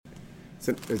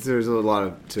So, there's a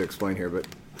lot to explain here, but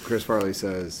Chris Farley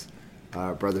says,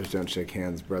 brothers don't shake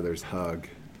hands, brothers hug.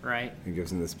 Right. And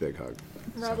gives him this big hug.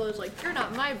 Rob Lowe's like, you're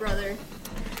not my brother.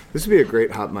 This would be a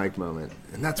great hot mic moment.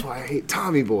 And that's why I hate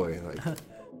Tommy Boy. Like.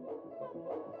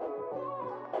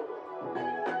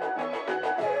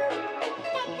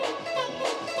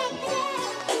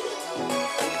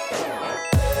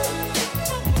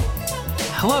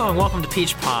 Hello and welcome to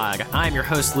Peach Pod. I'm your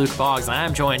host, Luke Boggs, and I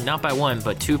am joined not by one,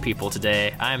 but two people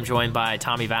today. I am joined by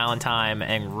Tommy Valentine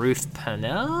and Ruth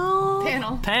Panel.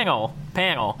 How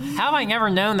have I never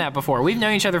known that before? We've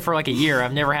known each other for like a year.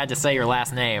 I've never had to say your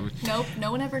last name. Nope, no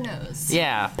one ever knows.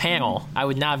 Yeah, Panel. I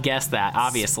would not have guessed that,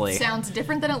 obviously. Sounds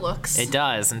different than it looks. It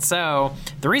does. And so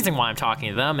the reason why I'm talking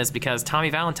to them is because Tommy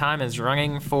Valentine is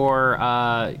running for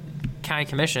County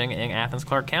Commission in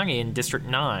Athens-Clarke County in District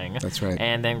 9. That's right.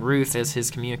 And then Ruth is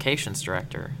his communications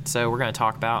director. So we're going to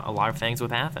talk about a lot of things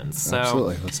with Athens. So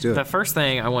absolutely. Let's do it. The first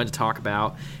thing I wanted to talk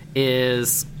about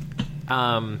is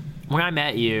when I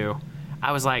met you,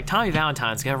 I was like, Tommy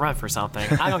Valentine's going to run for something.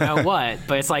 I don't know what,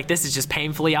 but it's like this is just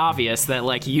painfully obvious that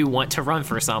like you want to run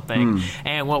for something.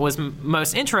 And what was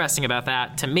most interesting about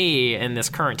that to me in this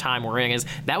current time we're in is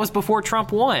that was before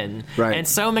Trump won. Right. And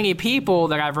so many people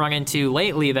that I've run into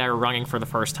lately that are running for the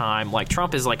first time, like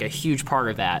Trump is like a huge part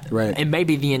of that. Right. And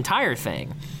maybe the entire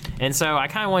thing. And so I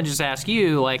kind of want to just ask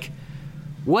you, like,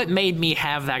 what made me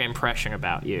have that impression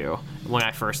about you when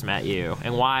I first met you?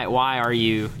 And why are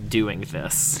you doing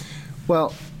this?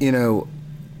 Well,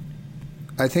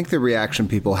 I think the reaction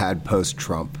people had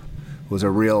post-Trump was a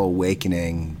real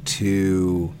awakening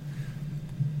to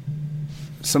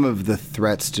some of the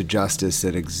threats to justice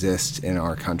that exist in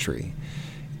our country.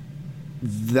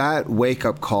 That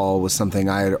wake-up call was something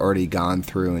I had already gone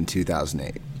through in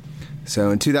 2008. So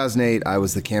in 2008, I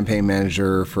was the campaign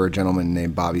manager for a gentleman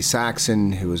named Bobby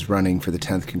Saxon, who was running for the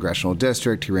 10th Congressional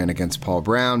District. He ran against Paul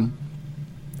Brown.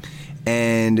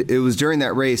 And it was during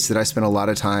that race that I spent a lot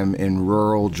of time in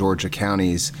rural Georgia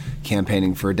counties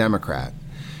campaigning for a Democrat.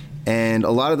 And a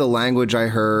lot of the language I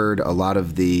heard, a lot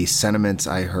of the sentiments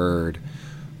I heard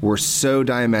were so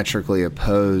diametrically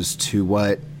opposed to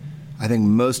what I think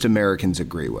most Americans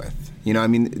agree with.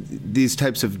 These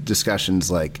types of discussions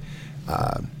like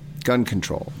gun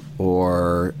control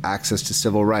or access to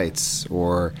civil rights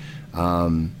or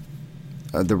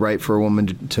the right for a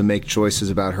woman to make choices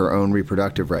about her own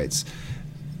reproductive rights.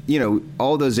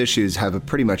 All those issues have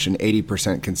pretty much an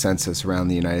 80% consensus around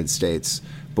the United States.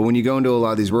 But when you go into a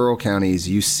lot of these rural counties,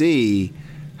 you see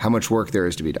how much work there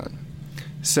is to be done.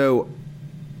 So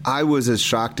I was as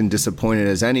shocked and disappointed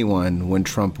as anyone when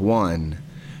Trump won,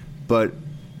 but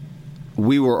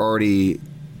we were already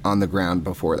on the ground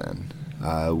before then.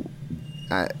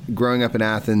 Growing up in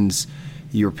Athens,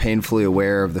 you're painfully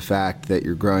aware of the fact that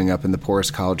you're growing up in the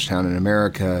poorest college town in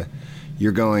America.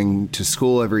 You're going to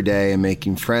school every day and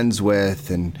making friends with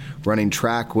and running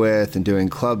track with and doing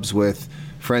clubs with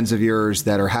friends of yours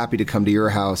that are happy to come to your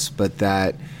house, but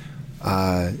that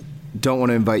don't want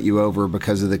to invite you over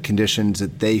because of the conditions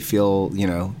that they feel,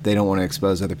 they don't want to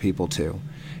expose other people to.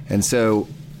 And so,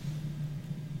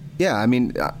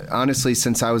 honestly,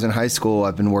 since I was in high school,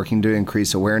 I've been working to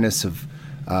increase awareness of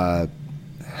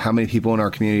how many people in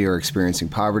our community are experiencing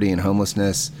poverty and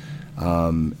homelessness.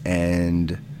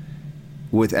 And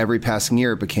with every passing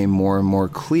year, it became more and more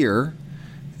clear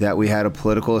that we had a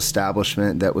political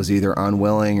establishment that was either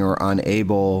unwilling or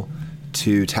unable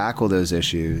to tackle those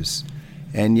issues.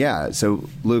 And so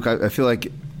Luke, I feel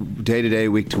like day to day,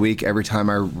 week to week, every time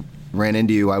I ran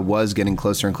into you, I was getting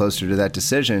closer and closer to that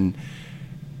decision.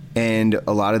 And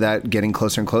a lot of that getting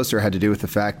closer and closer had to do with the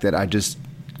fact that I just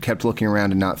kept looking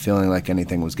around and not feeling like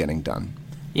anything was getting done.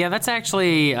 Yeah, that's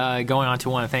actually going on to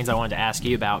one of the things I wanted to ask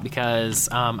you about because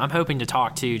I'm hoping to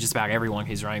talk to just about everyone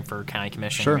who's running for county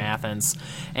commission in Athens.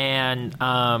 And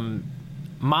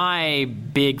my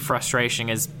big frustration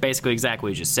is basically exactly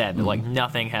what you just said, that like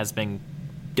nothing has been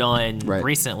done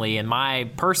recently. And my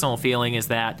personal feeling is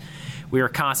that we are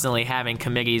constantly having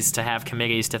committees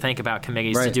to think about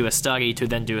committees, to do a study, to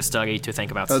then do a study, to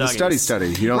think about studies. The study.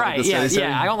 You don't like the study?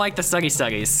 I don't like the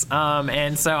studies.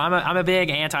 And so I'm a big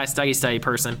anti-study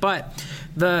person. But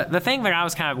the thing that I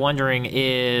was kind of wondering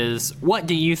is, what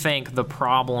do you think the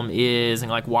problem is,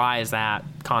 and like why is that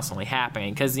constantly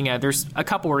happening? Because there's a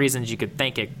couple of reasons you could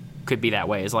think it could be that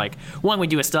way. Is like, one, we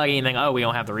do a study and then we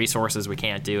don't have the resources, we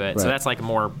can't do it. So that's like a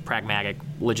more pragmatic,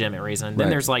 legitimate reason. Then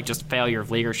there's like just failure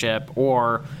of leadership,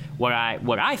 or what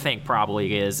I think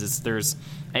probably is there's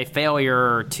a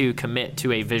failure to commit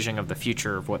to a vision of the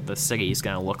future of what the city is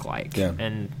going to look like. Yeah.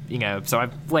 And, so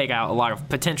I've laid out a lot of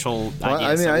potential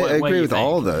ideas. I What agree do you with think?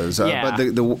 all of those. Yeah.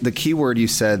 But the key word you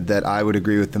said that I would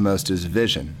agree with the most is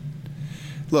vision.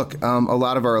 Look, a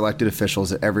lot of our elected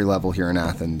officials at every level here in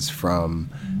Athens, from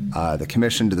the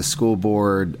commission to the school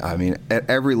board, at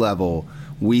every level,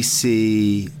 we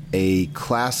see a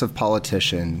class of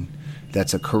politician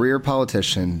that's a career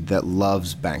politician that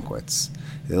loves banquets.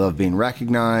 They love being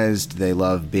recognized. They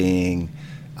love being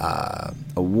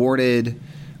awarded,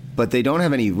 but they don't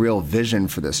have any real vision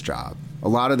for this job. A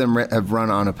lot of them have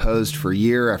run unopposed for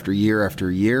year after year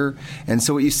after year. And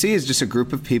so what you see is just a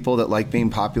group of people that like being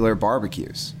popular at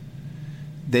barbecues.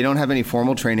 They don't have any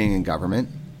formal training in government.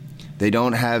 They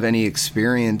don't have any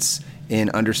experience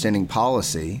in understanding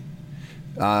policy.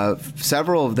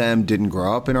 Several of them didn't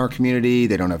grow up in our community.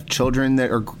 They don't have children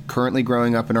that are currently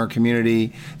growing up in our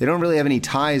community. They don't really have any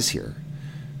ties here.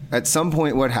 At some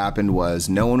point, what happened was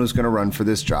no one was going to run for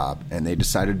this job, and they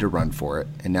decided to run for it,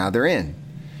 and now they're in.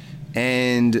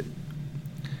 And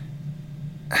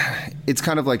it's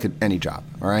kind of like any job,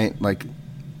 all right? Like,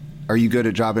 are you good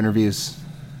at job interviews?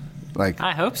 Like,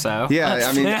 I hope so. Yeah,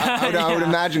 I would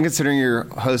imagine, considering you're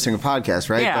hosting a podcast,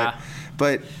 right? Yeah.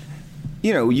 But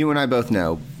you and I both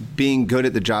know being good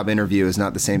at the job interview is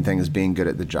not the same thing as being good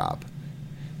at the job.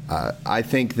 I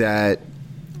think that,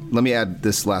 let me add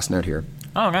this last note here.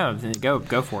 Oh, no,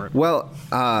 go for it. Well,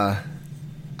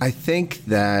 I think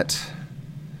that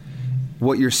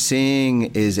what you're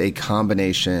seeing is a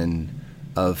combination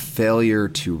of failure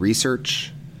to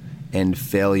research and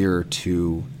failure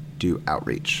to do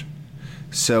outreach.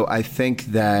 So I think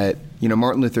that,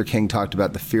 Martin Luther King talked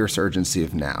about the fierce urgency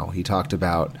of now. He talked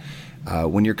about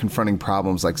when you're confronting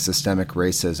problems like systemic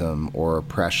racism or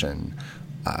oppression,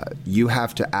 you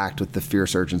have to act with the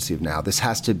fierce urgency of now. This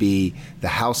has to be the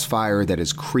house fire that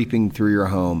is creeping through your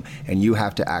home, and you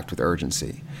have to act with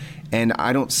urgency. And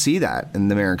I don't see that in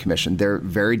the Mayor and Commission. They're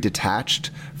very detached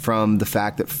from the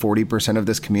fact that 40% of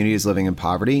this community is living in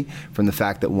poverty, from the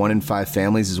fact that 1 in 5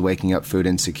 families is waking up food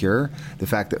insecure, the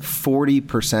fact that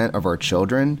 40% of our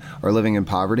children are living in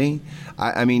poverty.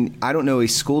 I don't know a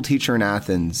school teacher in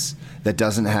Athens that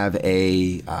doesn't have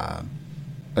a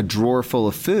drawer full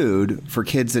of food for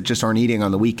kids that just aren't eating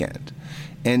on the weekend.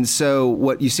 And so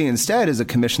what you see instead is a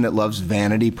commission that loves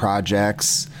vanity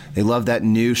projects. They love that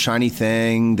new shiny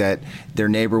thing that their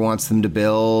neighbor wants them to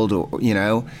build. Or,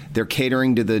 they're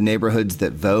catering to the neighborhoods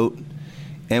that vote.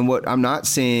 And what I'm not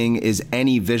seeing is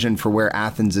any vision for where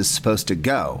Athens is supposed to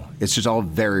go. It's just all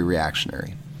very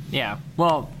reactionary. Yeah.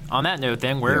 Well, on that note,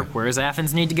 then, where does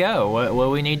Athens need to go? What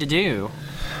do we need to do?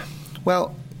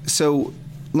 Well, so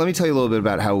let me tell you a little bit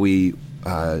about how we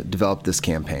developed this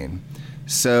campaign.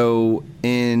 So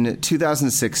in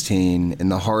 2016, in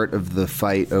the heart of the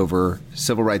fight over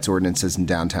civil rights ordinances in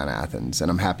downtown Athens, and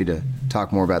I'm happy to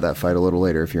talk more about that fight a little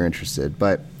later if you're interested,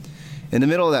 but in the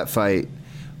middle of that fight,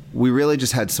 we really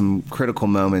just had some critical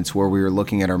moments where we were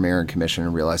looking at our mayor and commission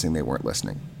and realizing they weren't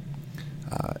listening.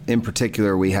 In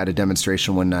particular, we had a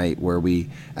demonstration one night where we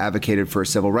advocated for a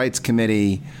civil rights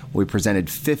committee. We presented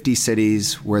 50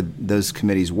 cities where those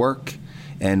committees work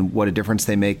and what a difference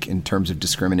they make in terms of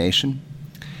discrimination.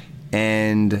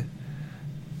 And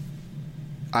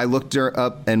I looked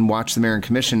up and watched the mayor and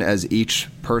commission as each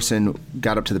person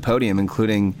got up to the podium,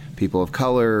 including people of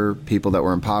color, people that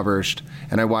were impoverished,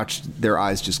 and I watched their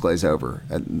eyes just glaze over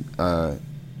at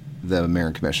the mayor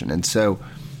and commission. And so,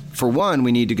 for one,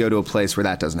 we need to go to a place where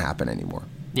that doesn't happen anymore.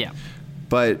 Yeah.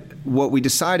 But what we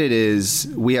decided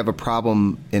is we have a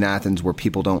problem in Athens where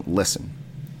people don't listen.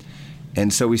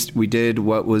 And so we did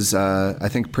what was, I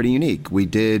think, pretty unique. We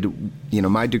did,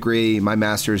 my degree, my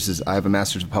master's is, I have a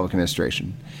master's of public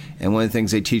administration. And one of the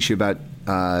things they teach you about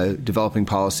developing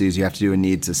policies, you have to do a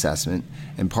needs assessment.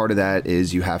 And part of that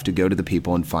is you have to go to the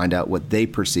people and find out what they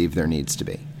perceive their needs to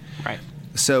be. Right.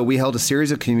 So we held a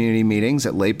series of community meetings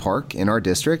at Lay Park in our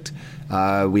district.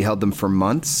 We held them for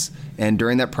months. And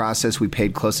during that process, we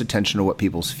paid close attention to what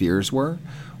people's fears were,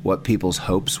 what people's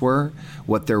hopes were,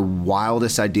 what their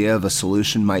wildest idea of a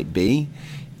solution might be.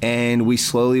 And we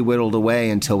slowly whittled away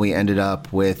until we ended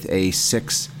up with a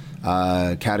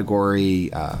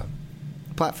 6-category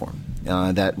platform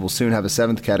that will soon have a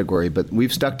 7th category. But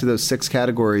we've stuck to those 6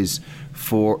 categories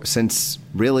since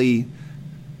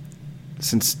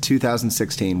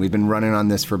 2016. We've been running on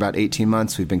this for about 18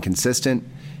 months. We've been consistent.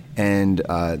 And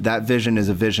that vision is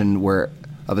a vision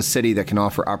of a city that can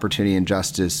offer opportunity and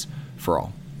justice for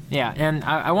all. Yeah, and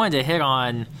I wanted to hit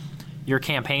on your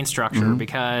campaign structure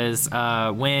because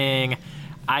when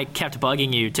I kept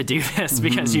bugging you to do this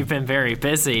because you've been very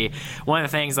busy, one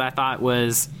of the things I thought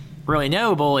was really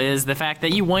noble is the fact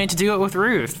that you wanted to do it with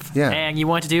Ruth. Yeah. And you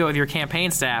wanted to do it with your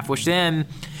campaign staff, which then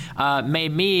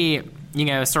made me,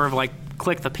 sort of like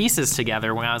click the pieces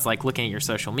together when I was like looking at your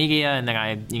social media, and then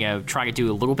I try to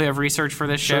do a little bit of research for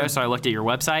this show. So I looked at your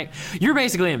website. You're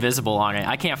basically invisible on it.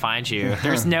 I can't find you.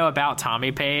 There's no About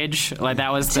Tommy page. Like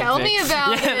that was Tell me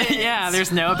about it. Yeah,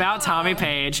 there's no About Tommy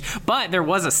page, but there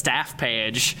was a staff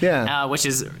page, which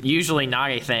is usually not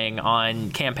a thing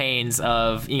on campaigns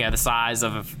of the size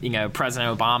of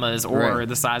President Obama's or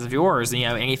the size of yours.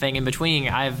 Anything in between.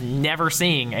 I've never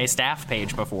seen a staff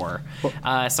page before,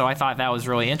 so I thought that was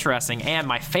really interesting. And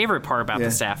my favorite part about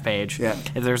the staff page is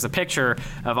there's a picture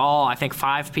of all, I think,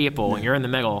 5 people, and you're in the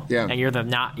middle, and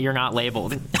you're not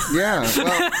labeled. Yeah,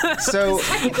 well, so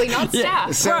technically not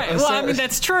staff. So, right. Well, I mean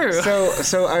that's true.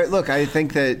 So I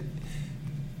think that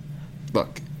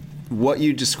what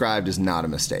you described is not a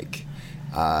mistake.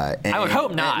 I would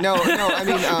hope not. No. I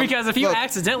mean, because if you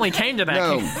accidentally came to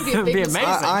that, it would be amazing.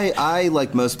 I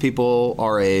like most people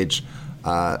our age.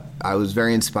 I was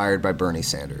very inspired by Bernie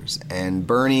Sanders, and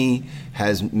Bernie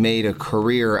has made a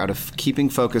career out of keeping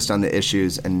focused on the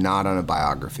issues and not on a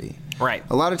biography. Right.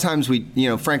 A lot of times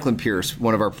Franklin Pierce,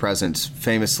 one of our presidents,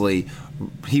 famously,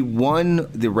 he won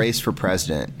the race for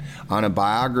president on a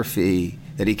biography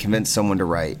that he convinced someone to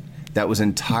write that was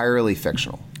entirely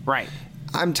fictional. Right.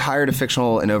 I'm tired of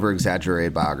fictional and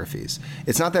over-exaggerated biographies.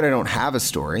 It's not that I don't have a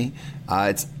story.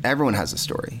 It's everyone has a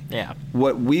story. Yeah.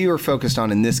 What we are focused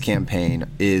on in this campaign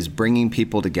is bringing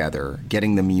people together,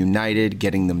 getting them united,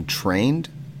 getting them trained.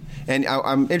 And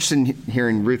I'm interested in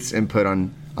hearing Ruth's input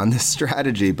on this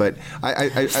strategy, but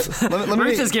let me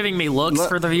Ruth is giving me looks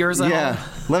for the viewers at home.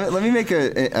 Let me make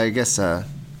a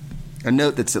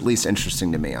note that's at least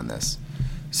interesting to me on this.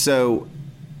 So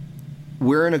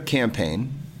we're in a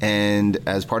campaign. And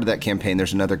as part of that campaign,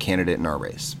 there's another candidate in our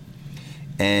race.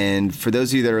 And for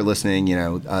those of you that are listening, the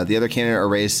other candidate in our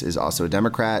race is also a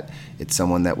Democrat. It's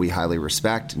someone that we highly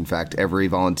respect. In fact, every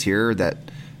volunteer that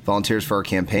volunteers for our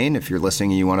campaign, if you're listening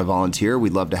and you want to volunteer,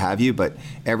 we'd love to have you. But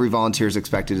every volunteer is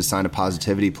expected to sign a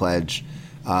positivity pledge.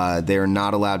 They are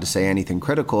not allowed to say anything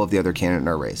critical of the other candidate in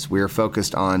our race. We are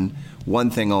focused on one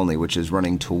thing only, which is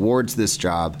running towards this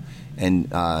job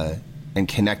and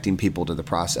connecting people to the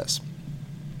process.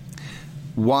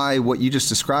 Why what you just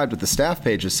described with the staff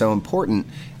page is so important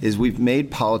is we've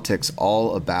made politics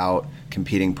all about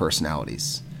competing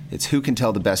personalities. It's who can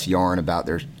tell the best yarn about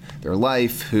their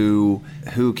life, who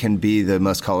can be the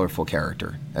most colorful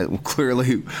character.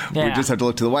 Clearly, we just have to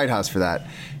look to the White House for that.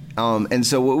 And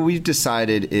so what we've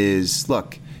decided is,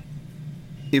 look,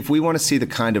 if we want to see the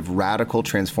kind of radical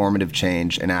transformative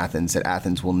change in Athens that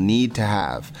Athens will need to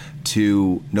have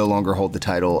to no longer hold the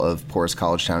title of poorest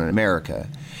college town in America,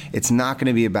 it's not going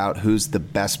to be about who's the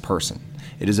best person.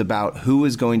 It is about who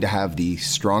is going to have the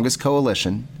strongest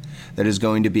coalition that is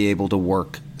going to be able to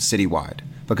work citywide.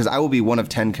 Because I will be one of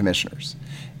 10 commissioners.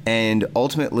 And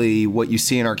ultimately, what you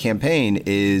see in our campaign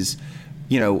is,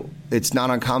 it's not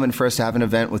uncommon for us to have an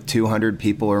event with 200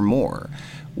 people or more.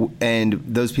 And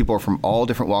those people are from all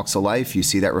different walks of life. You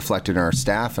see that reflected in our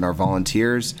staff and our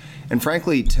volunteers. And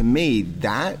frankly, to me,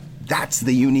 that's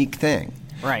the unique thing.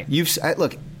 Right.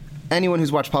 Look, anyone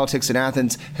who's watched politics in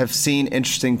Athens have seen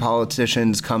interesting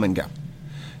politicians come and go.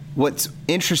 What's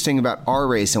interesting about our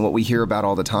race and what we hear about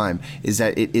all the time is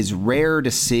that it is rare to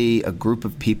see a group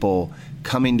of people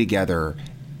coming together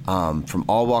from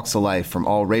all walks of life, from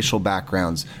all racial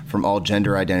backgrounds, from all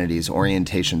gender identities,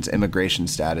 orientations, immigration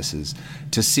statuses.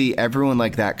 To see everyone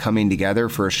like that coming together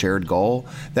for a shared goal,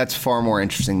 that's far more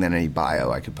interesting than any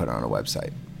bio I could put on a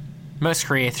website. Most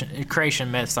creation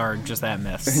myths are just that,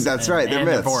 myths. That's right. They're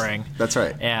myths. They're boring. That's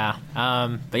right. Yeah.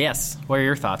 But yes, what are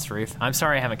your thoughts, Ruth? I'm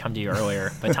sorry I haven't come to you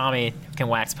earlier, but Tommy can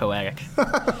wax poetic.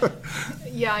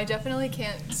 Yeah, I definitely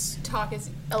can't talk as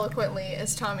eloquently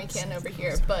as Tommy can over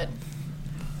here, but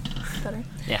better?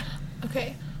 Yeah.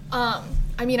 Okay.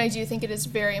 I do think it is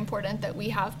very important that we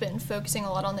have been focusing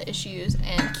a lot on the issues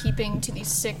and keeping to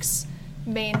these 6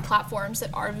 main platforms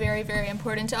that are very, very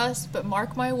important to us, but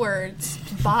mark my words,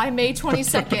 by May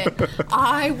 22nd,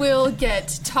 I will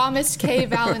get Thomas K.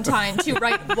 Valentine to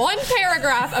write 1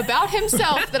 paragraph about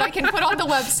himself that I can put on the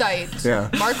website. Yeah.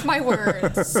 Mark my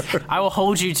words. I will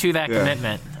hold you to that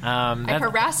commitment. I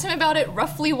harass him about it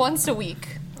roughly once a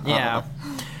week. Yeah.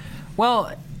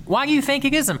 Well, why do you think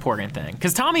it is important then?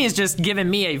 Because Tommy has just given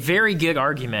me a very good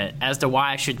argument as to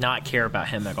why I should not care about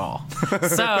him at all.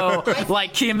 So,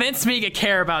 convince me to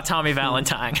care about Tommy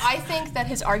Valentine. I think that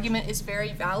his argument is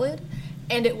very valid,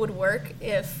 and it would work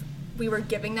if we were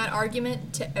giving that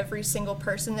argument to every single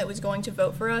person that was going to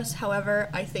vote for us. However,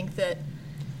 I think that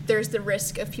there's the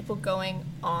risk of people going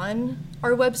on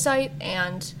our website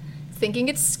and thinking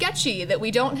it's sketchy, that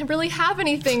we don't really have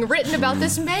anything written about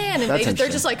this man, and they're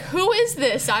just like, who is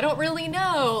this? I don't really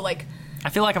know. Like, I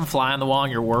feel like I'm fly on the wall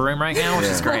in your war room right now, which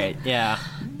is great. Yeah.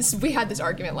 We had this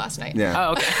argument last night. Yeah.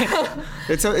 Oh, okay.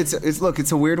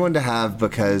 It's a weird one to have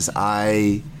because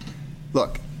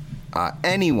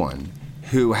anyone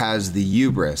who has the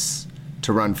hubris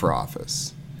to run for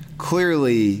office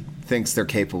clearly thinks they're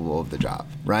capable of the job,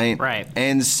 right? Right.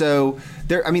 And so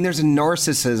there's a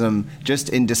narcissism just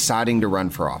in deciding to run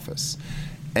for office.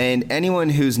 And anyone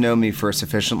who's known me for a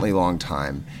sufficiently long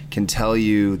time can tell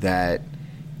you that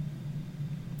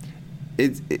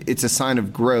it's a sign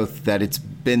of growth that it's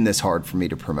been this hard for me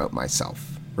to promote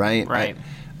myself, right? Right.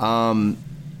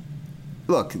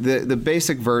 Look, the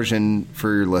basic version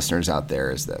for your listeners out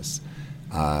there is this.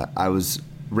 I was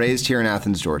raised here in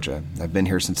Athens, Georgia. I've been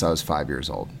here since I was 5 years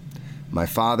old. My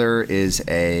father is for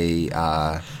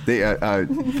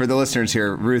the listeners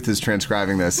here, Ruth is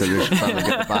transcribing this, so they should probably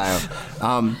get the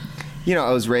bio.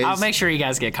 I was raised... I'll make sure you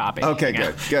guys get a copy. Okay,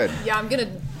 good. Yeah,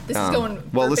 this is going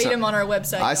verbatim on our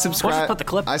website. I subscribe. We'll just put the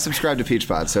clip. I subscribe to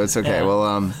PeachPod, so it's okay.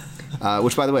 Yeah. Well,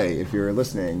 which, by the way, if you're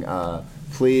listening,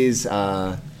 please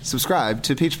subscribe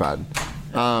to PeachPod.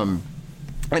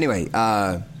 Anyway,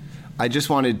 I just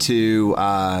wanted to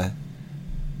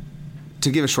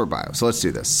give a short bio. So let's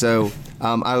do this. So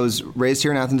I was raised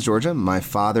here in Athens, Georgia. My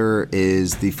father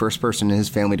is the first person in his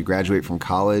family to graduate from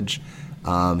college.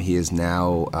 He is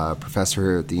now a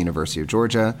professor at the University of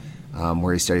Georgia,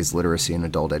 where he studies literacy and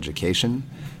adult education.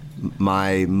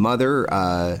 My mother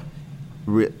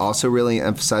also really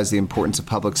emphasized the importance of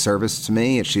public service to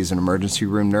me. She's an emergency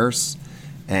room nurse,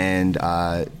 and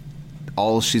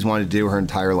all she's wanted to do her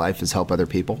entire life is help other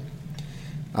people.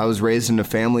 I was raised in a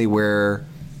family where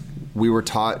we were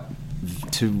taught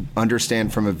to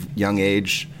understand from a young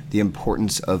age the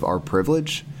importance of our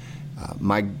privilege.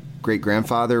 My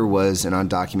great-grandfather was an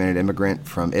undocumented immigrant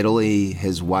from Italy.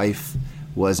 His wife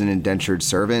was an indentured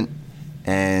servant,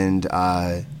 and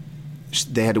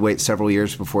they had to wait several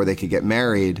years before they could get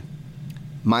married.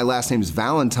 My last name is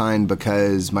Valentine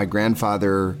because my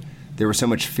grandfather, there was so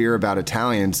much fear about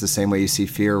Italians, the same way you see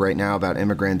fear right now about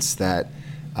immigrants, that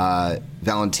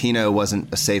Valentino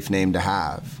wasn't a safe name to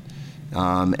have.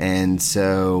 And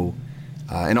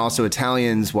also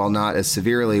Italians, while not as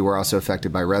severely, were also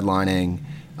affected by redlining.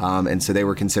 And so they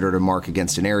were considered a mark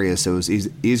against an area, so it was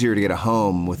easier to get a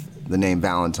home with the name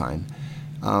Valentine.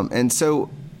 And so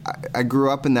I grew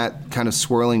up in that kind of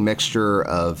swirling mixture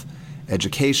of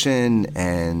education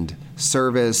and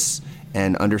service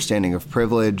and understanding of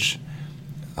privilege.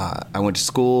 I went to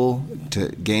school to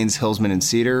Gaines, Hillsman, and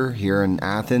Cedar here in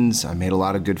Athens. I made a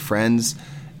lot of good friends,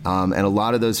 and a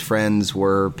lot of those friends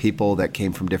were people that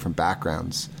came from different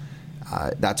backgrounds.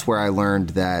 That's where I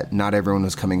learned that not everyone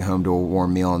was coming home to a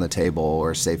warm meal on the table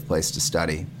or a safe place to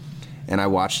study. And I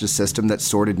watched a system that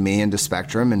sorted me into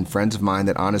spectrum, and friends of mine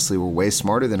that honestly were way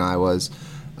smarter than I was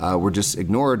were just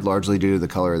ignored largely due to the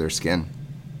color of their skin.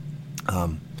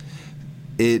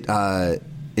 In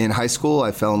high school,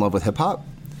 I fell in love with hip-hop,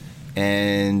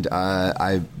 and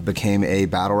I became a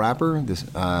battle rapper. So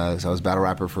I was a battle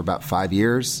rapper for about 5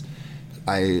 years.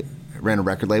 I ran a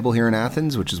record label here in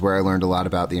Athens, which is where I learned a lot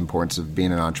about the importance of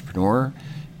being an entrepreneur,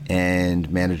 and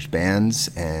managed bands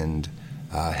and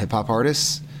hip-hop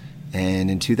artists.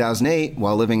 And in 2008,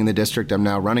 while living in the district I'm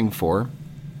now running for,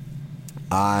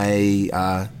 in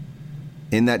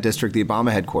that district, the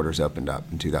Obama headquarters opened up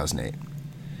in 2008.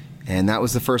 And that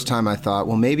was the first time I thought,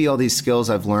 well, maybe all these skills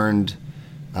I've learned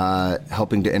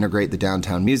helping to integrate the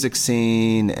downtown music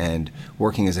scene and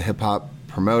working as a hip-hop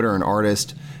promoter and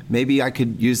artist, maybe I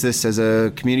could use this as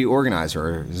a community organizer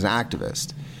or as an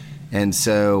activist. And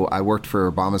so I worked for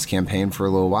Obama's campaign for a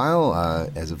little while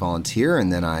as a volunteer,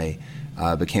 and then I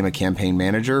became a campaign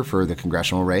manager for the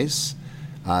congressional race.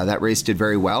 That race did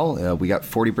very well. We got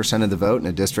 40% of the vote in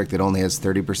a district that only has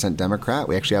 30% Democrat.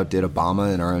 We actually outdid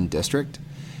Obama in our own district,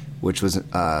 which was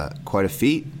quite a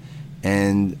feat.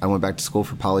 And I went back to school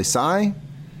for poli-sci.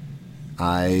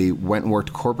 I went and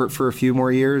worked corporate for a few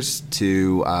more years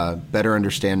to better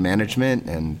understand management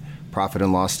and profit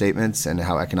and loss statements and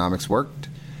how economics worked.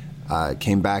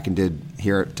 Came back and did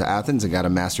here to Athens and got a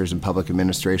master's in public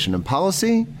administration and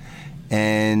policy,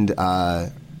 and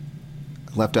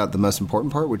left out the most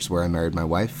important part, which is where I married my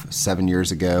wife 7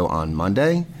 years ago on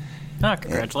Monday. Oh,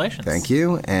 congratulations. Thank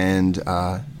you.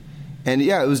 And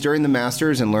yeah, it was during the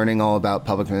master's and learning all about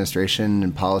public administration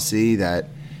and policy that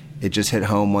it just hit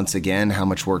home once again how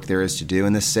much work there is to do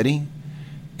in this city.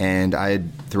 And I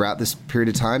had, throughout this period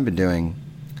of time, been doing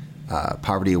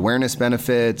poverty awareness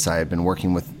benefits. I had been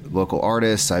working with local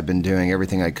artists. I've been doing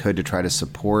everything I could to try to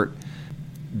support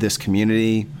this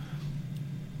community.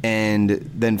 And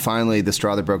then finally, the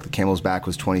straw that broke the camel's back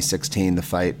was 2016, the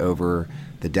fight over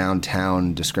the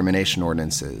downtown discrimination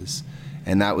ordinances.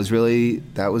 And that was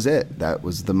it. That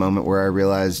was the moment where I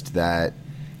realized that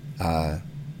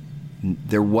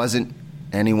there wasn't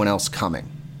anyone else coming,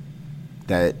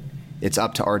 that it's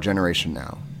up to our generation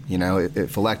now. You know,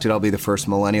 if elected, I'll be the first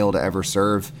millennial to ever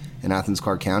serve in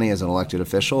Athens-Clarke County as an elected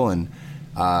official. And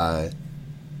I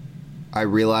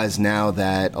realize now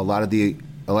that a lot of the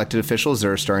elected officials that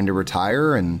are starting to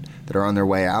retire and that are on their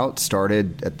way out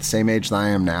started at the same age that I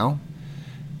am now.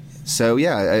 So,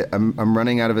 yeah, I'm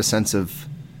running out of a sense of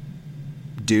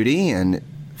duty and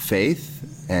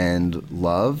faith and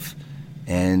love.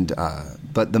 And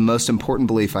but the most important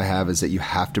belief I have is that you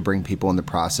have to bring people in the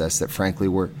process that, frankly,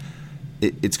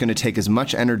 it's going to take as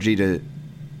much energy to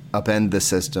upend the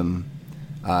system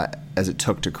as it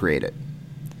took to create it.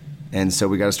 And so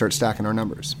we got to start stacking our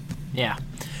numbers. Yeah.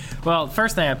 Well,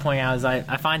 first thing I'd point out is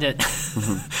I find it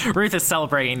Ruth is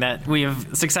celebrating that we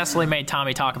have successfully made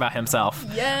Tommy talk about himself.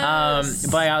 Yes.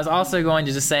 But I was also going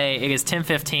to just say it is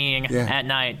 10:15 at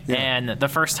night, and the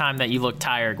first time that you looked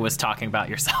tired was talking about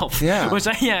yourself. Yeah. Which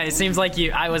it seems like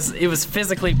it was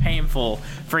physically painful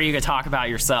for you to talk about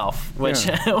yourself, which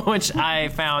which I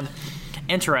found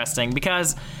interesting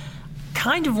because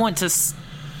kind of want to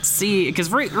see,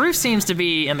 because Ruth seems to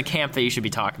be in the camp that you should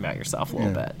be talking about yourself a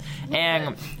little bit.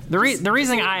 And the reason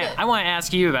I want to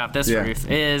ask you about this, Ruth,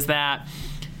 is that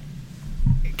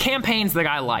campaigns that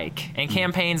I like and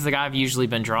campaigns that I've usually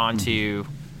been drawn to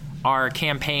are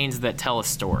campaigns that tell a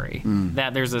story.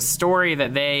 That there's a story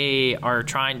that they are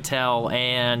trying to tell,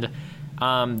 and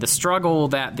the struggle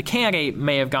that the candidate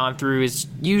may have gone through is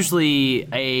usually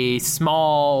a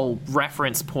small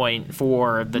reference point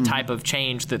for the type of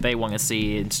change that they want to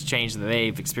see. It's change that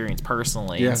they've experienced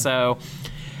personally. And so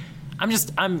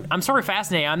I'm sort of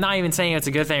fascinated. I'm not even saying it's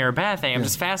a good thing or a bad thing. I'm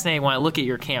just fascinated when I look at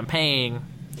your campaign.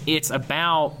 It's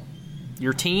about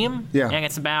your team and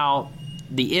it's about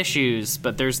the issues,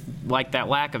 but there's like that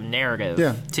lack of narrative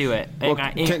to it. Well,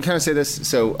 can I say this?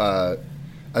 So,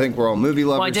 I think we're all movie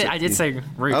lovers. Well, I did say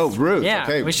Ruth. Oh, Ruth. Yeah,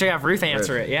 okay. we should have Ruth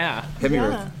answer it. Yeah. Hit me,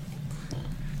 Ruth.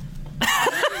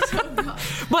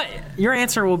 But your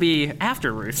answer will be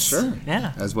after Ruth. Sure.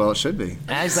 Yeah. As well it should be.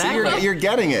 Exactly. See, you're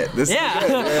getting it. This is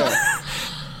good.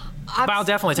 But I'll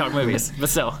definitely talk movies. But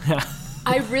still.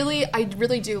 I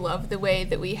really do love the way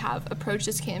that we have approached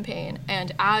this campaign,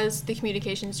 and as the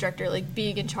communications director, like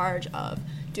being in charge of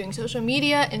doing social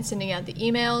media and sending out the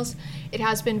emails, it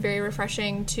has been very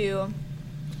refreshing to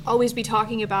always be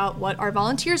talking about what our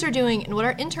volunteers are doing and what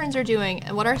our interns are doing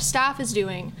and what our staff is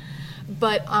doing.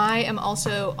 But I am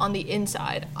also on the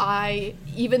inside.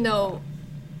 Even though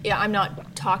I'm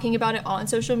not talking about it on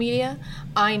social media,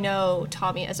 I know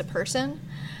Tommy as a person,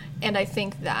 and I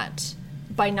think that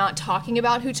by not talking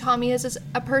about who Tommy is as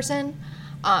a person,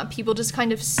 people just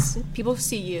kind of people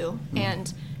see you,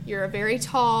 and you're a very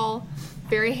tall,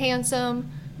 very handsome,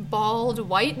 bald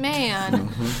white man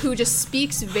who just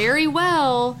speaks very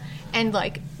well, and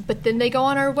but then they go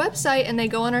on our website and they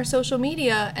go on our social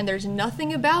media and there's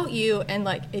nothing about you, and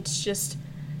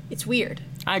it's weird.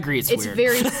 I agree, it's weird.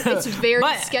 It's very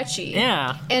sketchy.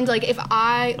 Yeah. And if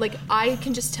I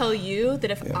can just tell you that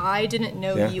if I didn't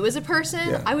know you as a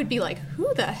person, I would be like,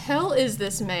 who the hell is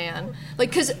this man?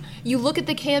 Because you look at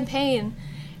the campaign,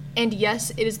 and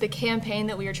yes, it is the campaign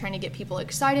that we are trying to get people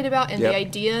excited about, and the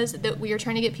ideas that we are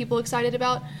trying to get people excited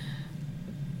about.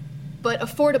 But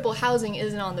affordable housing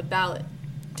isn't on the ballot.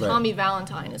 Tommy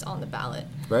Valentine is on the ballot.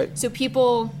 Right. So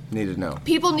people need to know.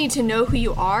 People need to know who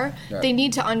you are. Yeah. They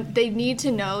need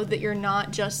to know that you're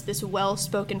not just this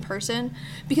well-spoken person,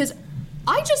 because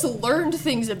I just learned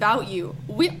things about you.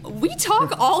 We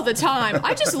talk all the time.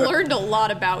 I just learned a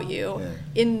lot about you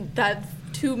in that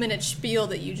 2-minute spiel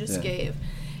that you just gave.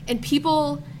 And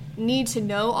people need to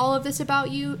know all of this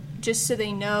about you just so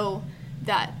they know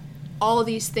that all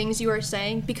these things you are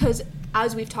saying, because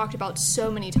as we've talked about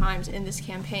so many times in this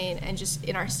campaign and just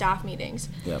in our staff meetings,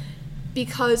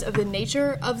 because of the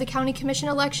nature of the county commission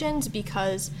elections,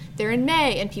 because they're in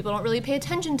May and people don't really pay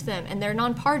attention to them and they're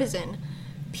nonpartisan,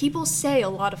 people say a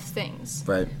lot of things.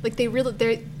 Right.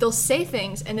 They'll say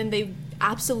things and then they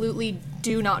absolutely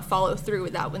do not follow through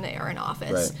with that when they are in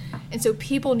office. Right. And so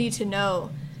people need to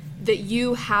know that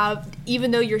you have,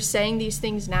 even though you're saying these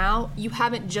things now, you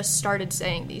haven't just started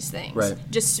saying these things. Right.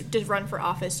 Just to run for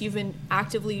office. You've been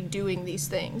actively doing these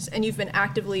things, and you've been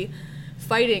actively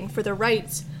fighting for the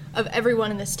rights of everyone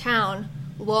in this town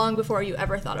long before you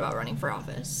ever thought about running for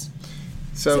office.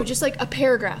 So just like a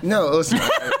paragraph. No, listen,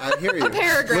 I hear you. A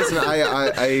paragraph.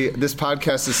 Listen, this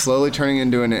podcast is slowly turning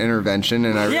into an intervention,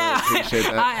 and I really appreciate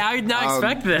that. I did not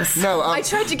expect this. No, I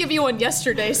tried to give you one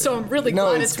yesterday, so I'm really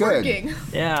glad it's good. working.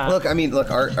 Yeah. Look,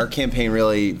 our campaign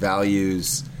really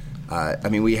values.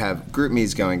 We have group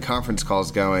meets going, conference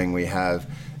calls going. We have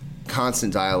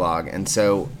constant dialogue, and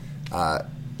so,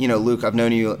 Luke, I've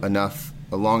known you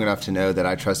long enough to know that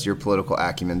I trust your political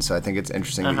acumen. So I think it's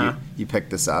interesting that you picked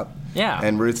this up. Yeah.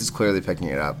 And Ruth is clearly picking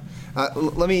it up.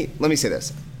 Let me say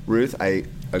this, Ruth. I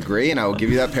agree, and I will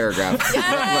give you that paragraph.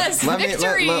 Yes,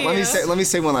 victory! Let me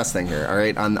say one last thing here. All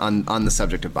right, on the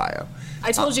subject of bio.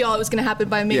 I told you all it was going to happen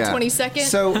by May 22nd.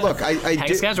 So look,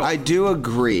 I do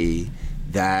agree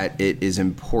that it is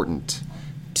important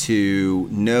to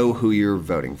know who you're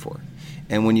voting for,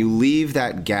 and when you leave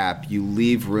that gap, you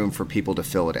leave room for people to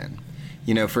fill it in.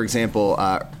 For example,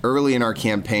 early in our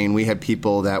campaign, we had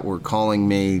people that were calling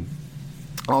me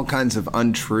all kinds of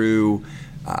untrue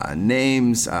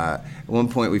names. At one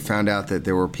point, we found out that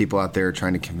there were people out there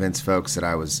trying to convince folks that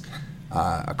I was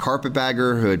a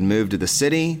carpetbagger who had moved to the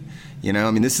city.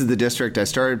 This is the district I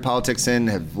started politics in,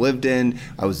 have lived in.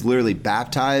 I was literally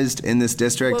baptized in this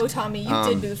district. Whoa, Tommy, you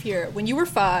did move here when you were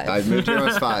 5. I moved here when I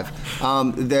was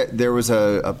 5. There was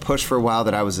a push for a while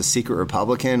that I was a secret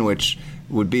Republican, which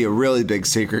would be a really big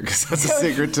secret because that's a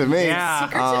secret to me. Yeah.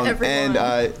 Secret to everyone.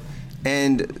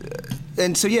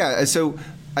 So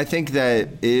I think that it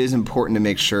is important to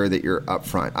make sure that you're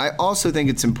upfront. I also think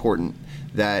it's important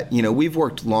that, we've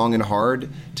worked long and hard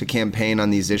to campaign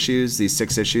on these issues, these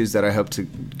 6 issues that I hope to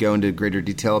go into greater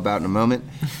detail about in a moment.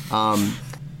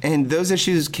 And those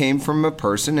issues came from a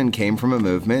person and came from a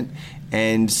movement.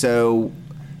 And so,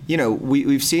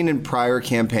 we've seen in prior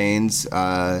campaigns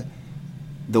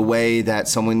the way that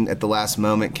someone at the last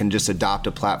moment can just adopt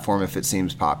a platform if it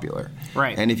seems popular.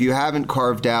 Right. And if you haven't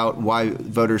carved out why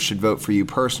voters should vote for you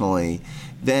personally,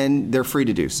 then they're free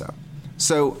to do so.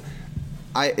 So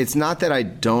it's not that I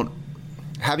don't,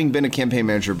 having been a campaign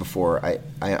manager before,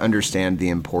 I understand the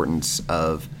importance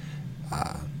of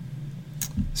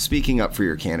speaking up for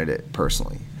your candidate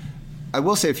personally. I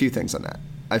will say a few things on that.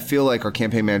 I feel like our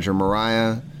campaign manager,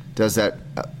 Mariah, does that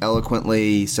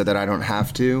eloquently so that I don't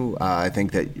have to. I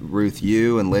think that Ruth,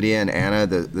 you and Lydia and Anna,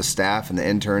 the staff and the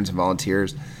interns and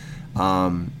volunteers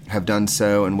have done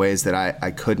so in ways that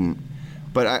I couldn't.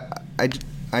 But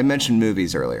I mentioned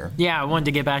movies earlier. Yeah, I wanted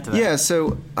to get back to that. Yeah,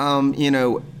 so,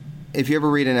 if you ever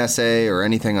read an essay or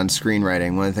anything on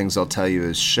screenwriting, one of the things they'll tell you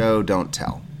is show, don't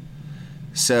tell.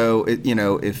 So,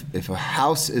 if a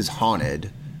house is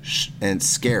haunted and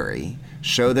scary,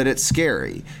 show that it's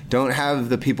scary. Don't have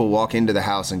the people walk into the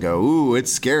house and go, ooh,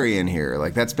 it's scary in here.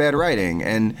 Like, that's bad writing.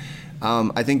 And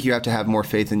I think you have to have more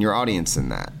faith in your audience than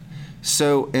that.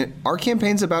 So our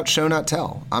campaign's about show, not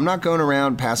tell. I'm not going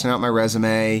around passing out my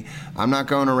resume. I'm not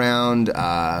going around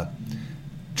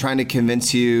trying to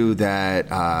convince you that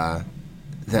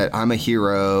that I'm a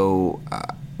hero.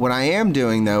 What I am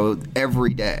doing, though,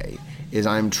 every day is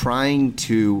I'm trying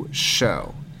to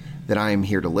show that I am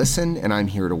here to listen and I'm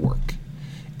here to work,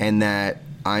 and that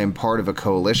I am part of a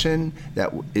coalition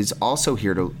that is also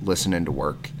here to listen and to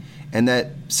work, and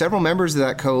that several members of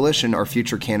that coalition are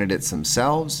future candidates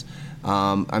themselves.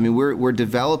 We're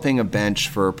developing a bench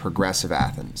for progressive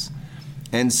Athens.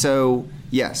 And so,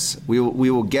 yes, we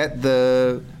will get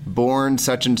the born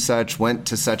such and such, went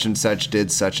to such and such,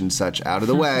 did such and such out of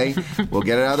the way. We'll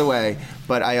get it out of the way.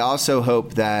 But I also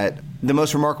hope that the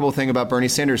most remarkable thing about Bernie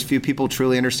Sanders, few people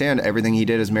truly understand everything he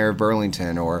did as mayor of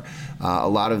Burlington, or a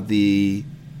lot of the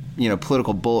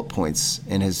political bullet points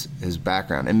in his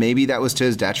background. And maybe that was to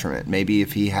his detriment. Maybe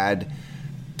if he had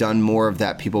done more of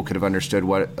that, people could have understood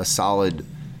what a solid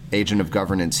agent of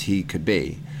governance he could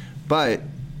be. But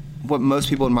what most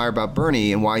people admire about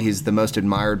Bernie, and why he's the most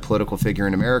admired political figure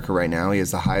in America right now, he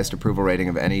has the highest approval rating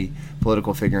of any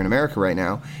political figure in America right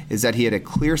now, is that he had a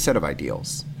clear set of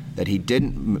ideals that he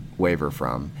didn't waver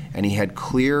from, and he had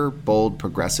clear, bold,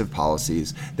 progressive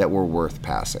policies that were worth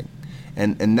passing.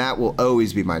 And that will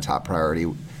always be my top priority.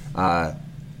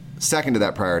 Second to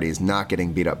that priority is not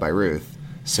getting beat up by Ruth.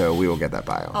 So we will get that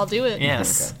bio. I'll do it.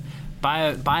 Yes.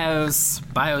 Okay.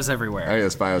 Bios everywhere. Oh,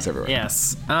 yes, bios everywhere.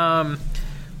 Yes. One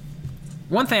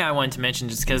thing I wanted to mention,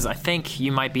 just because I think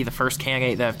you might be the first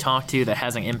candidate that I've talked to that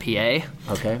has an MPA.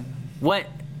 Okay. What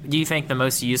do you think the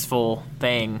most useful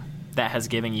thing that has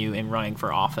given you in running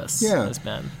for office has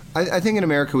been? I think in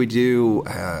America we do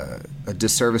a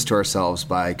disservice to ourselves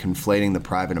by conflating the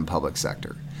private and public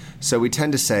sector. So we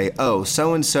tend to say, oh,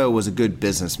 so-and-so was a good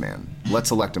businessman.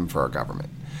 Let's elect him for our government.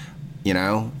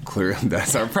 Clearly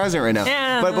that's our president right now.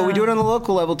 Yeah, but we do it on the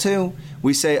local level, too.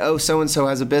 We say, oh, so-and-so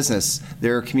has a business.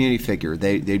 They're a community figure.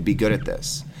 They'd be good at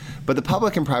this. But the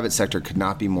public and private sector could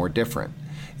not be more different.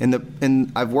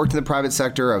 I've worked in the private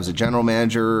sector. I was a general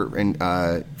manager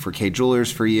for Kay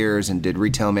Jewelers for years and did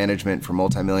retail management for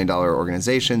multi-million-dollar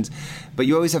organizations. But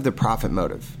you always have the profit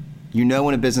motive. You know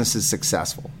when a business is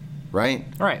successful, right?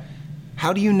 Right.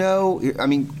 How do you know? I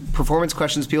mean, performance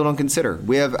questions people don't consider.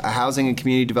 We have a housing and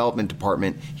community development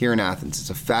department here in Athens. It's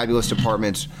a fabulous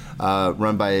department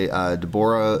run by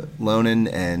Deborah Lonan.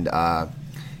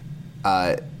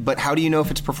 But how do you know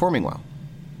if it's performing well?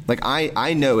 Like,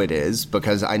 I know it is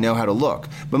because I know how to look.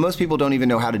 But most people don't even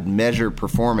know how to measure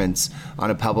performance on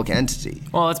a public entity.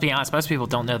 Well, let's be honest. Most people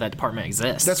don't know that department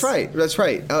exists. That's right.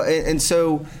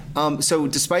 So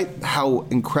despite how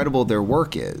incredible their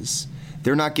work is,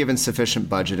 they're not given sufficient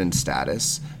budget and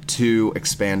status to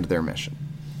expand their mission.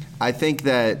 I think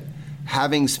that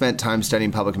having spent time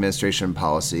studying public administration and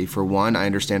policy, for one, I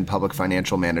understand public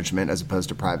financial management as opposed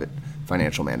to private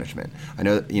financial management. I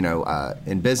know,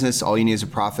 in business, all you need is a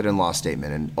profit and loss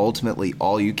statement, and ultimately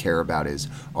all you care about is,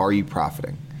 are you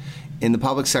profiting? In the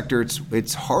public sector,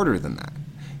 it's harder than that.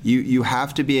 You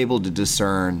have to be able to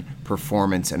discern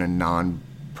performance in a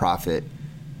non-profit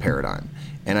paradigm.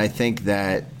 And I think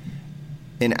that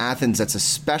in Athens, that's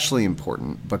especially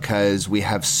important because we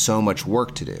have so much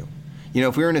work to do.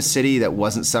 If we were in a city that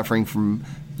wasn't suffering from,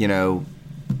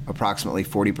 approximately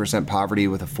 40% poverty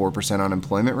with a 4%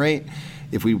 unemployment rate,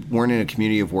 if we weren't in a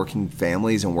community of working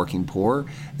families and working poor,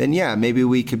 then yeah, maybe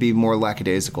we could be more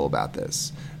lackadaisical about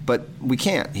this. But we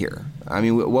can't here. I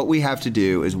mean, what we have to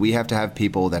do is we have to have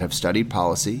people that have studied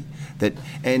policy,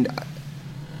 and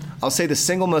I'll say the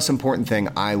single most important thing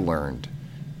I learned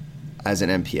as an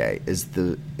MPA is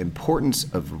the importance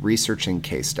of researching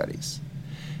case studies.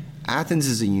 Athens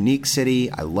is a unique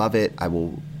city. I love it. I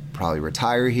will probably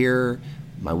retire here.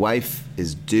 My wife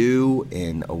is due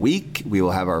in a week. We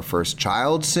will have our first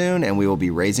child soon, and we will be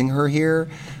raising her here.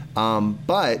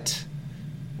 But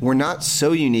we're not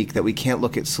so unique that we can't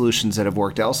look at solutions that have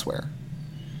worked elsewhere.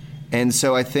 And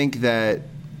so I think that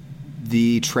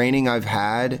the training I've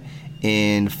had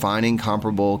in finding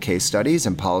comparable case studies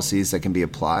and policies that can be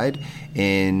applied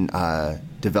in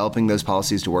developing those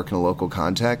policies to work in a local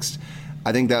context,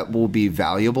 I think that will be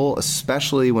valuable,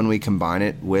 especially when we combine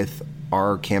it with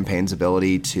our campaign's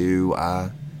ability to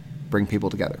bring people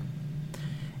together.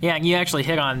 Yeah, and you actually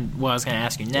hit on what I was going to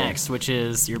ask you next, which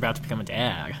is you're about to become a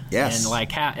dad. Yes.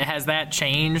 And has that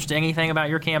changed anything about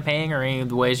your campaign or any of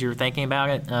the ways you're thinking about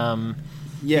it?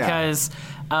 Because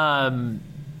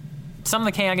some of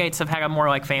the candidates have had a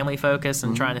more family focus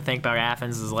and trying to think about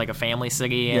Athens as like a family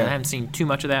city, and I haven't seen too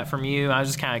much of that from you. I was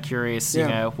just kind of curious,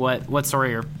 what sort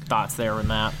of your thoughts there on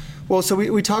that? Well, so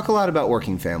we talk a lot about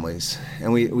working families,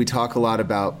 and we talk a lot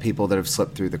about people that have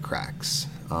slipped through the cracks.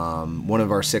 One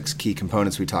of our 6 key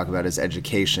components we talk about is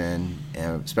education,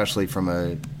 especially from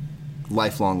a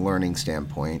lifelong learning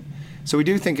standpoint. So I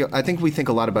think we think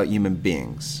a lot about human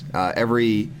beings.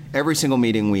 Every single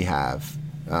meeting we have,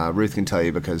 Ruth can tell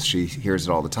you because she hears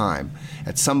it all the time.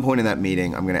 At some point in that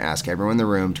meeting, I'm going to ask everyone in the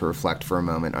room to reflect for a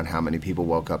moment on how many people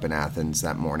woke up in Athens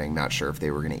that morning not sure if they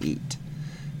were going to eat.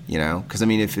 Because,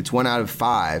 if it's 1 out of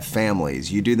 5 families,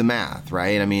 you do the math,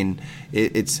 right?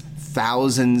 It's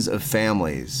thousands of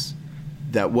families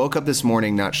that woke up this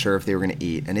morning not sure if they were going to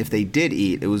eat. And if they did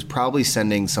eat, it was probably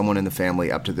sending someone in the family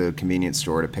up to the convenience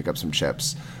store to pick up some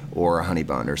chips or a honey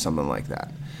bun or something like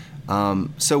that.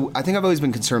 So I think I've always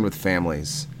been concerned with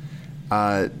families.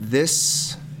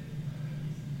 This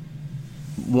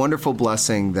wonderful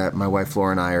blessing that my wife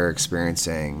Laura and I are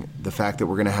experiencing, the fact that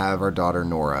we're going to have our daughter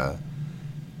Nora,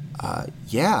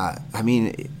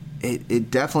 it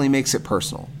definitely makes it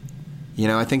personal.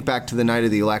 I think back to the night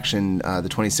of the election, the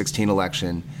 2016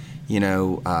 election,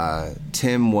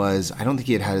 Tim was, I don't think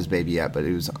he had his baby yet, but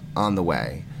it was on the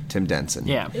way. Tim Denson.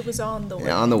 Yeah. It was on the way.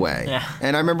 Yeah, on the way. Yeah.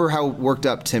 And I remember how worked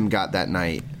up Tim got that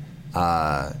night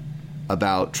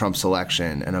about Trump's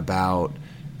election and about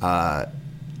that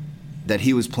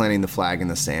he was planting the flag in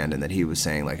the sand and that he was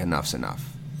saying, enough's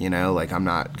enough. I'm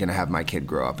not going to have my kid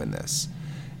grow up in this.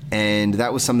 And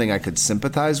that was something I could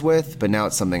sympathize with, but now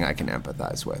it's something I can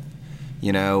empathize with.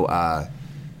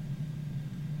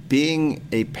 Being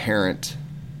a parent,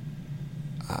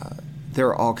 there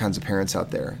are all kinds of parents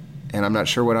out there. And I'm not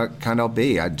sure what kind I'll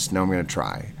be. I just know I'm going to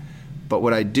try. But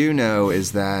what I do know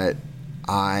is that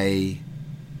I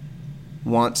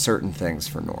want certain things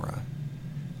for Nora.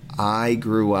 I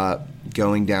grew up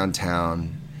going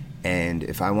downtown And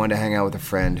if I wanted to hang out with a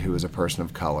friend who was a person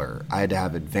of color, I had to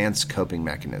have advanced coping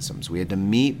mechanisms. We had to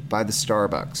meet by the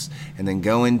Starbucks and then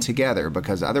go in together,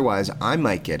 because otherwise I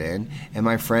might get in and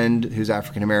my friend who's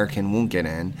African American won't get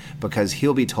in because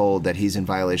he'll be told that he's in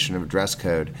violation of a dress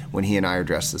code when he and I are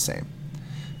dressed the same.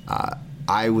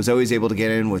 I was always able to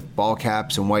get in with ball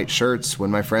caps and white shirts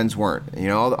when my friends weren't. You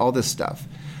know, all this stuff.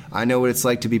 I know what it's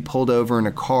like to be pulled over in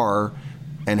a car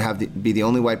and be the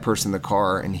only white person in the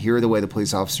car and hear the way the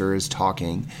police officer is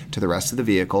talking to the rest of the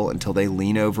vehicle until they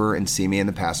lean over and see me in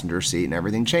the passenger seat and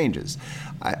everything changes.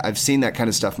 I've seen that kind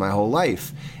of stuff my whole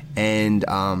life. And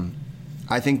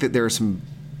I think that there are some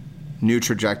new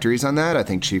trajectories on that. I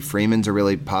think Chief Freeman's a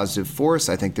really positive force.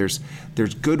 I think there's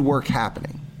good work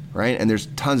happening, right? And there's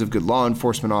tons of good law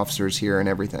enforcement officers here and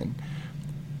everything.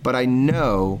 But I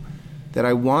know that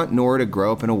I want Nora to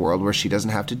grow up in a world where she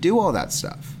doesn't have to do all that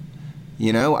stuff.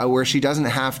 You know, where she doesn't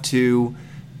have to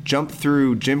jump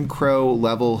through Jim Crow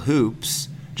level hoops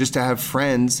just to have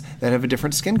friends that have a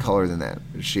different skin color than that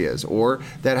she is, or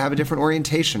that have a different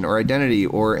orientation or identity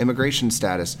or immigration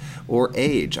status or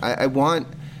age. I want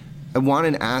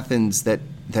an Athens that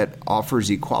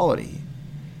offers equality.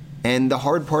 And the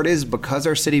hard part is, because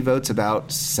our city votes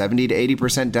about 70 to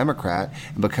 80% Democrat,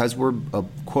 and because we're a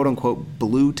quote-unquote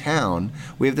blue town,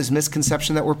 we have this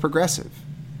misconception that we're progressive.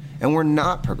 And we're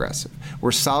not progressive.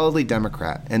 We're solidly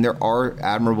Democrat, and there are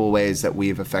admirable ways that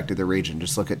we've affected the region.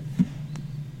 Just look at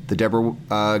the Deborah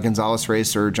Gonzalez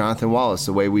race or Jonathan Wallace,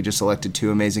 the way we just elected two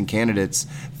amazing candidates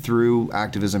through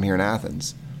activism here in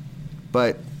Athens.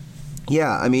 But,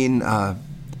 yeah, I mean,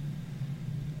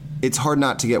 it's hard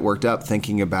not to get worked up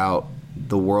thinking about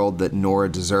the world that Nora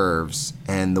deserves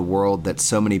and the world that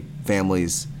so many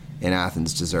families in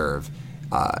Athens deserve,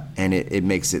 and it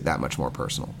makes it that much more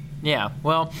personal. Yeah,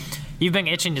 well, you've been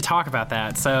itching to talk about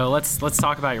that, so let's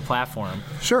talk about your platform.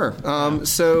 Sure.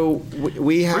 So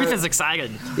we have... Ruth is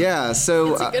excited. Yeah,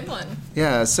 so... It's a good one.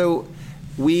 Yeah, so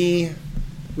we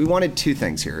wanted two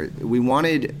things here. We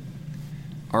wanted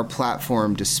our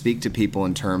platform to speak to people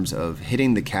in terms of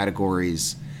hitting the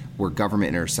categories where government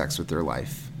intersects with their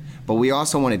life. But we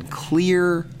also wanted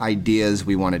clear ideas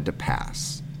we wanted to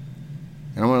pass.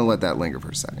 And I want to let that linger for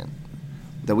a second.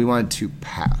 That we wanted to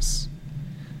pass.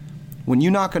 When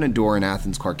you knock on a door in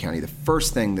Athens, Clarke County, the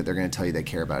first thing that they're going to tell you they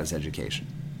care about is education.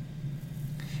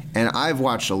 And I've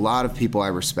watched a lot of people I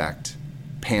respect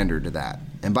pander to that.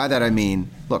 And by that I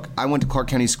mean, look, I went to Clarke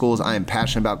County schools. I am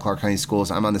passionate about Clarke County schools.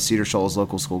 I'm on the Cedar Shoals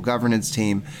local school governance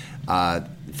team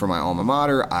for my alma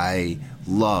mater. I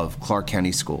love Clarke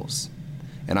County schools.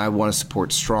 And I want to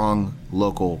support strong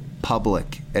local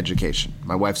public education.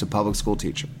 My wife's a public school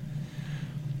teacher.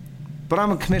 But I'm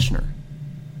a commissioner.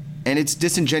 And it's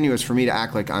disingenuous for me to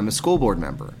act like I'm a school board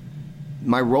member.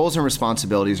 My roles and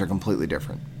responsibilities are completely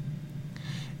different.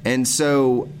 And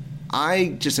so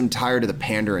I just am tired of the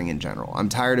pandering in general. I'm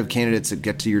tired of candidates that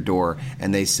get to your door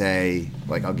and they say,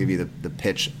 like, I'll give you the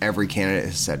pitch every candidate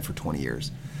has said for 20 years.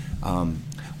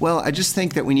 Well, I just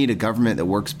think that we need a government that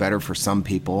works better for some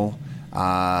people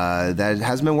that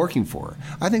hasn't been working for.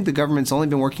 I think the government's only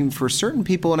been working for certain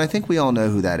people, and I think we all know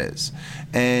who that is.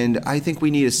 And I think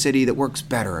we need a city that works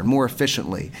better and more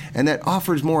efficiently and that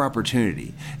offers more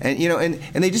opportunity. And, you know, and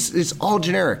they just, it's all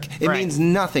generic. It means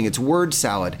nothing. It's word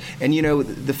salad. And, you know,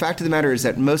 the fact of the matter is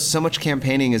that so much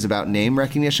campaigning is about name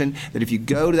recognition that if you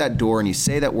go to that door and you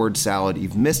say that word salad,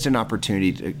 you've missed an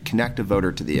opportunity to connect a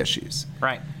voter to the issues.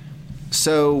 Right.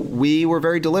 So we were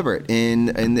very deliberate in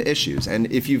the issues.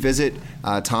 And if you visit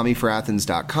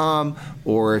TommyForAthens.com,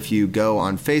 or if you go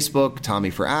on Facebook, Tommy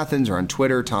for Athens, or on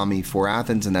Twitter, Tommy for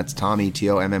Athens, and that's Tommy,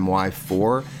 Tommy,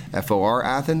 for F-O-R,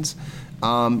 Athens,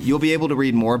 you'll be able to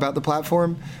read more about the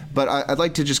platform. But I'd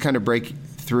like to just kind of break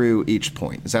through each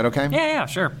point. Is that okay? Yeah,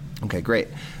 sure. Okay, great.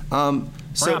 We're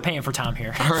not paying for Tom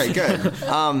here. All right,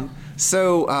 good.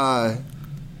 So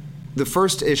the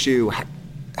first issue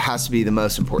has to be the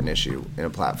most important issue in a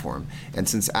platform. And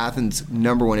since Athens'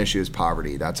 number one issue is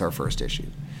poverty, that's our first issue,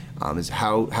 is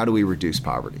how do we reduce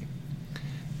poverty?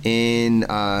 In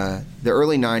the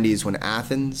early 90s, when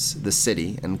Athens, the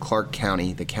city, and Clarke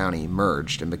County, the county,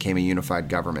 merged and became a unified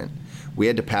government, we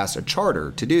had to pass a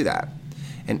charter to do that.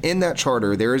 And in that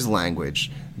charter, there is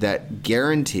language that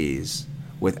guarantees,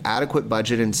 with adequate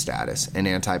budget and status, an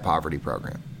anti-poverty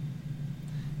program.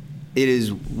 It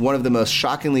is one of the most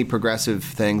shockingly progressive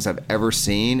things I've ever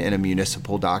seen in a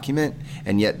municipal document,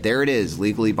 and yet there it is,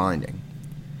 legally binding.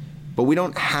 But we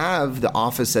don't have the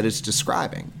office that it's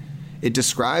describing. It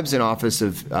describes an office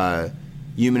of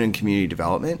human and community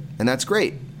development, and that's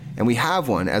great. And we have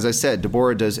one. As I said,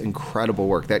 Deborah does incredible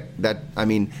work.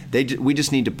 We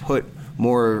just need to put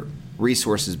more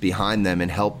resources behind them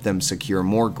and help them secure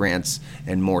more grants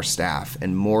and more staff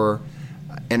and more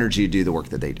energy to do the work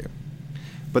that they do.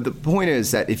 But the point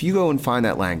is that if you go and find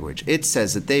that language, it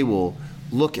says that they will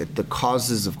look at the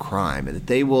causes of crime, and that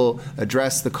they will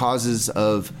address the causes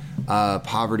of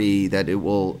poverty, that it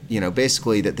will,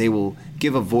 basically that they will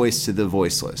give a voice to the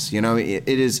voiceless. It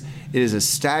is a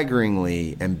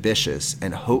staggeringly ambitious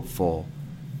and hopeful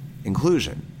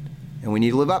inclusion, and we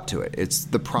need to live up to it. It's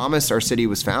the promise our city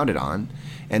was founded on,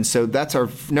 and so that's our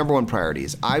number one priority.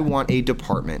 Is I want a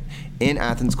department in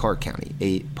Athens-Clarke County,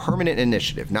 a permanent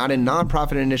initiative, not a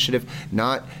nonprofit initiative,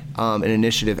 not an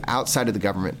initiative outside of the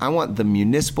government. I want the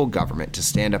municipal government to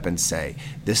stand up and say,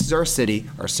 this is our city,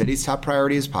 our city's top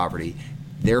priority is poverty,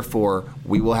 therefore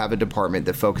we will have a department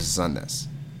that focuses on this.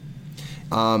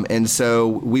 And so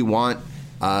we want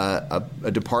a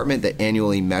department that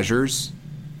annually measures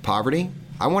poverty.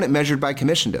 I want it measured by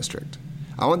commission district.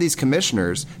 I want these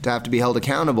commissioners to have to be held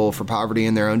accountable for poverty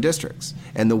in their own districts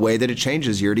and the way that it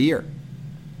changes year to year.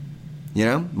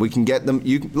 We can get them.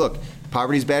 Look,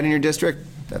 poverty's bad in your district.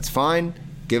 That's fine.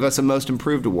 Give us a most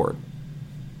improved award.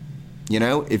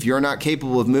 If you're not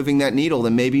capable of moving that needle,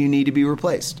 then maybe you need to be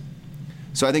replaced.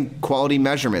 So I think quality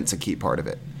measurement's a key part of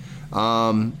it.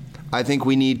 I think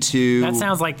we need to. That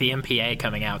sounds like the MPA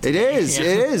coming out. It is. Yeah.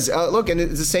 It is. Look, and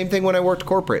it's the same thing when I worked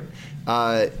corporate.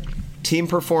 Team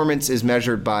performance is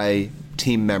measured by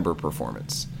team member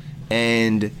performance.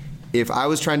 And if I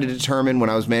was trying to determine when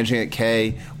I was managing at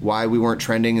K why we weren't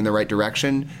trending in the right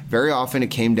direction, very often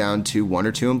it came down to one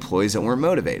or two employees that weren't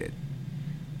motivated.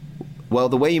 Well,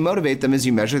 the way you motivate them is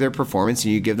you measure their performance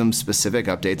and you give them specific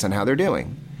updates on how they're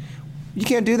doing. You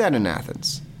can't do that in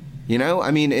Athens. In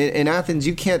Athens,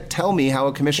 you can't tell me how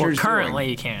a commissioner's doing. Currently,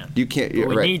 you can't. You can't. But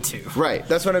we right. need to. Right.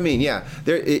 That's what I mean. Yeah.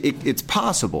 It's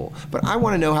possible, but I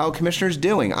want to know how a commissioner's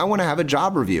doing. I want to have a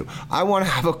job review. I want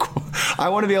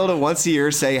to be able to once a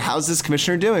year say, how's this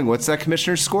commissioner doing? What's that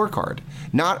commissioner's scorecard?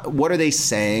 Not what are they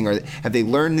saying, or have they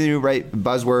learned the right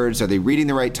buzzwords? Are they reading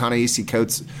the right Ta-Nehisi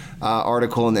Coates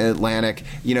article in the Atlantic?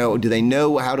 Do they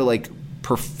know how to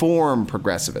perform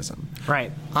progressivism?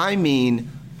 Right. I mean,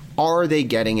 are they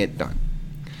getting it done?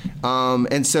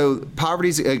 And so poverty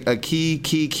is a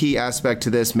key aspect to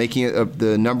this, making it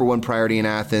the number one priority in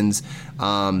Athens.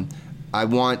 I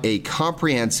want a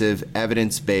comprehensive,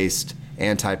 evidence-based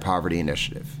anti-poverty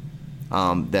initiative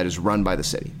that is run by the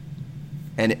city.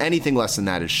 And anything less than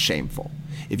that is shameful.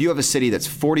 If you have a city that's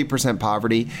 40%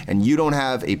 poverty and you don't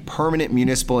have a permanent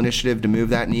municipal initiative to move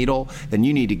that needle, then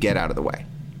you need to get out of the way.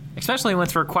 Especially when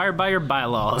it's required by your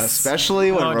bylaws. Especially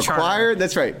when required. Charter.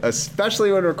 That's right. Especially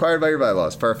when required by your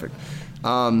bylaws. Perfect.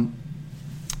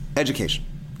 Education.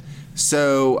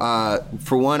 So,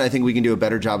 for one, I think we can do a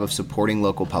better job of supporting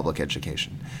local public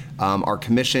education. Our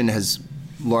commission has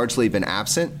largely been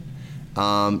absent.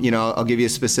 I'll give you a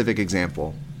specific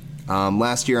example.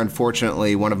 Last year,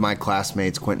 unfortunately, one of my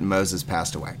classmates, Quentin Moses,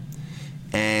 passed away.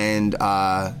 And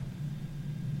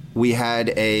we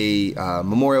had a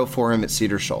memorial for him at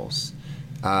Cedar Shoals.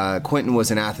 Quentin was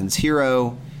an Athens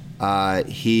hero.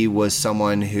 He was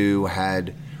someone who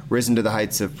had risen to the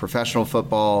heights of professional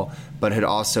football, but had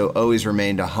also always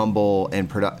remained a humble and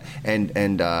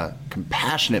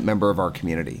compassionate member of our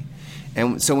community.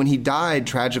 And so when he died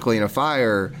tragically in a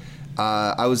fire,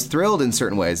 I was thrilled in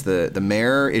certain ways. The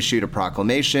mayor issued a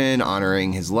proclamation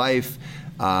honoring his life.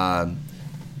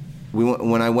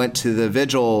 When I went to the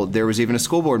vigil, there was even a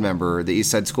school board member, the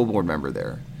East Side school board member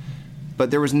there.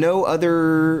 But there was no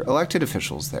other elected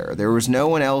officials there. There was no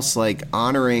one else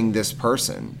honoring this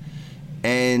person.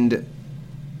 And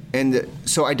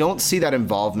so I don't see that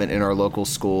involvement in our local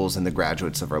schools and the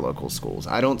graduates of our local schools.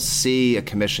 I don't see a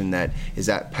commission that is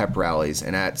at pep rallies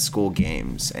and at school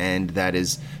games and that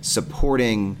is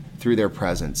supporting, through their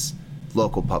presence,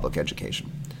 local public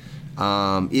education.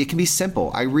 It can be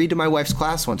simple. I read to my wife's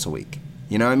class once a week.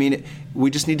 We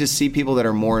just need to see people that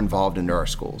are more involved into our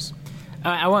schools.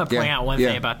 I want to point out one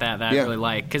thing about that I really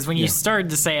like. Because when you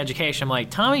started to say education, I'm like,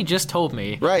 Tommy just told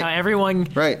me how everyone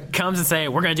comes and say,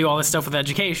 we're going to do all this stuff with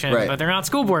education, but they're not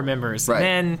school board members. Right.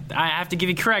 And then I have to give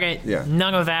you credit. Yeah.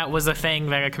 None of that was a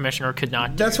thing that a commissioner could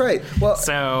not do. That's right. Well,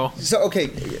 so okay.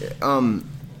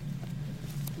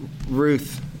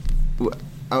 Ruth,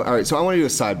 all right, so I want to do a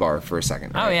sidebar for a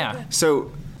second. Right? Oh, yeah.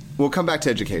 So we'll come back to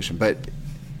education. But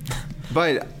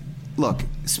look,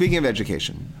 speaking of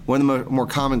education, one of the more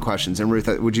common questions, and Ruth,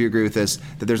 would you agree with this,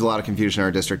 that there's a lot of confusion in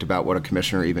our district about what a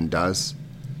commissioner even does?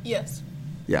 Yes.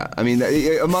 Yeah, I mean,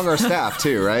 among our staff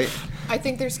too, right? I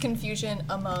think there's confusion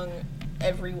among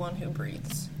everyone who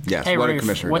breathes. Yes, hey, what Ruth, a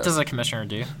commissioner what does. does a commissioner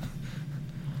do?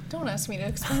 Don't ask me to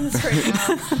explain this right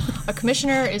now. A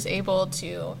commissioner is able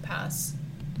to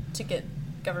get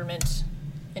government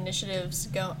initiatives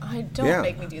go. Don't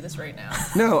make me do this right now.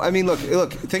 No, I mean, look.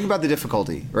 Think about the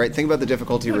difficulty, right? Think about the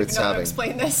difficulty Ruth's having. To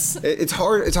explain this. It's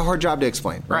hard. It's a hard job to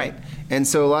explain, right? And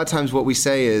so a lot of times, what we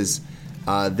say is,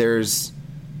 there's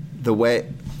the way.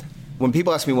 When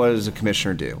people ask me what does a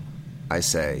commissioner do, I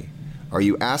say, are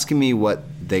you asking me what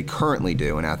they currently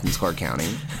do in Athens, Clarke County?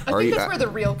 I think that's where the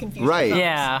real confusion comes.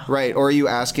 Yeah. Right. Or are you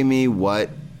asking me what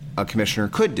a commissioner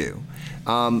could do?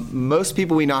 Most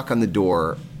people we knock on the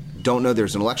door don't know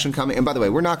there's an election coming. And by the way,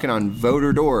 we're knocking on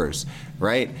voter doors,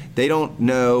 right? They don't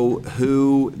know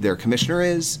who their commissioner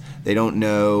is. They don't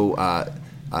know.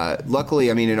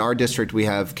 Luckily, I mean, in our district, we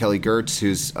have Kelly Gertz,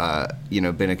 who's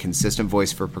been a consistent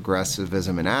voice for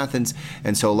progressivism in Athens,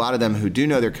 and so a lot of them who do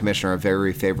know their commissioner have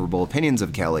very favorable opinions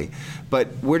of Kelly. But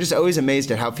we're just always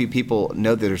amazed at how few people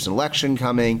know that there's an election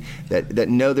coming, that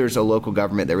know there's a local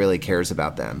government that really cares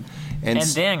about them. And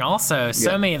then also,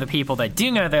 so many of the people that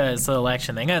do know there's the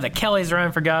election, they know that Kelly's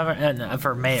running for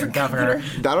governor.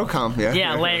 That'll come, yeah.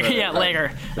 Yeah,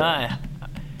 later.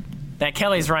 That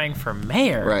Kelly's running for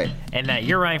mayor, right, and that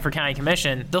you're running for county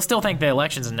commission, they'll still think the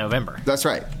election's in November. That's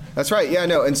right. Yeah,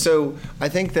 no. And so I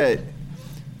think that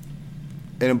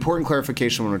an important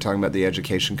clarification when we're talking about the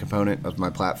education component of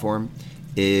my platform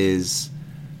is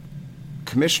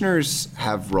commissioners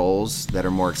have roles that are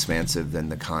more expansive than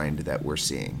the kind that we're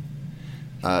seeing.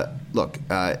 Look,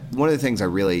 one of the things I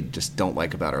really just don't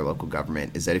like about our local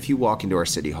government is that if you walk into our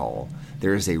city hall,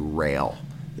 there is a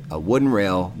wooden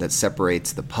rail that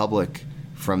separates the public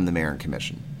from the mayor and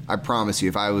commission. I promise you,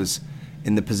 if I was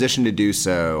in the position to do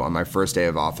so on my first day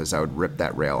of office, I would rip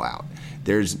that rail out.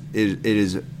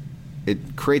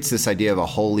 It creates this idea of a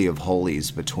holy of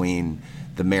holies between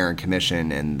the mayor and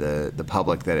commission and the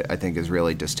public that I think is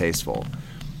really distasteful.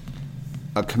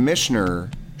 A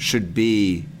commissioner should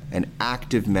be an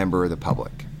active member of the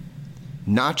public.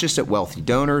 Not just at wealthy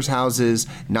donors' houses,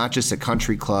 not just at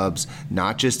country clubs,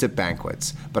 not just at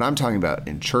banquets, but I'm talking about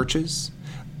in churches,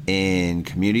 in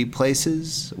community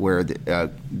places where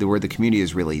the community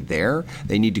is really there.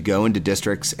 They need to go into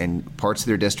districts and parts of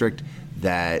their district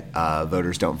that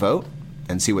voters don't vote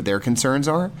and see what their concerns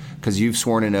are, because you've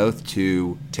sworn an oath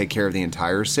to take care of the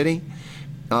entire city.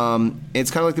 It's kind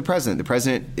of like the president. The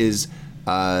president is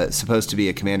supposed to be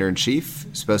a commander-in-chief,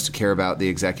 supposed to care about the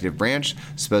executive branch,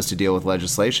 supposed to deal with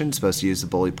legislation, supposed to use the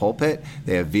bully pulpit.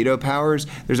 They have veto powers.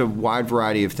 There's a wide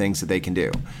variety of things that they can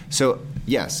do. So,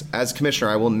 yes, as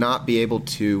commissioner, I will not be able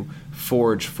to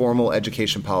forge formal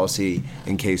education policy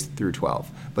in K through 12,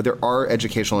 but there are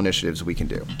educational initiatives we can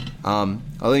do. I'll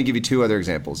let me give you two other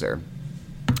examples there.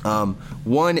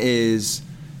 One is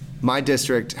my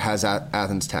district has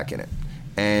Athens Tech in it.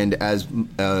 And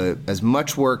as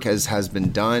much work as has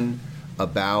been done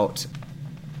about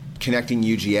connecting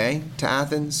UGA to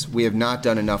Athens, we have not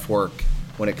done enough work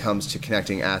when it comes to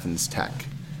connecting Athens Tech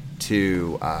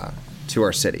to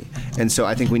our city. And so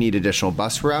I think we need additional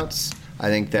bus routes. I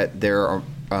think that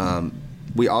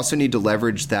we also need to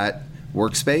leverage that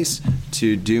workspace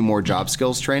to do more job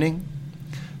skills training.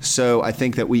 So I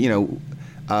think that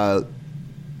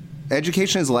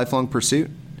education is a lifelong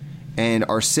pursuit. And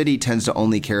our city tends to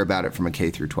only care about it from a K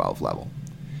through 12 level.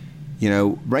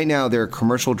 Right now there are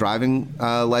commercial driving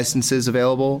licenses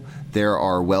available. There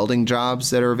are welding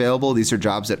jobs that are available. These are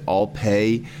jobs that all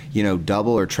pay,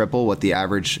 double or triple what the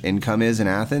average income is in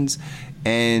Athens.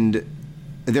 And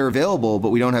they're available,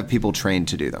 but we don't have people trained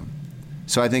to do them.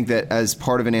 So I think that as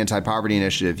part of an anti-poverty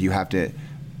initiative, you have to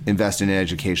invest in an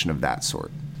education of that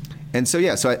sort. And so,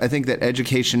 I think that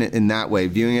education in that way,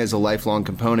 viewing it as a lifelong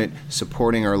component,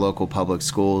 supporting our local public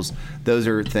schools, those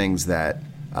are things that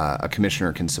a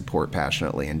commissioner can support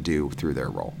passionately and do through their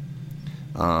role.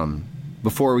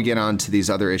 Before we get on to these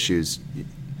other issues,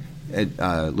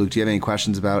 Luke, do you have any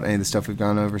questions about any of the stuff we've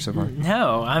gone over so far?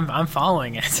 No, I'm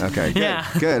following it. Okay, good. Yeah.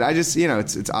 Good. I just,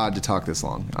 it's odd to talk this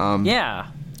long.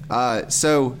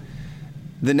 So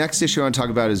the next issue I want to talk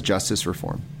about is justice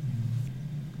reform.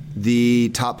 The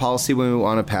top policy we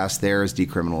want to pass there is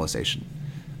decriminalization.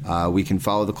 We can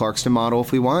follow the Clarkston model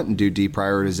if we want and do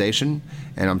deprioritization,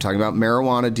 and I'm talking about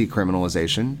marijuana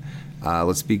decriminalization.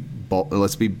 Let's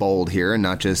be bold here and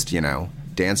not just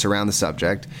dance around the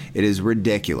subject. It is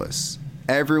ridiculous.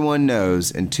 Everyone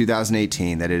knows in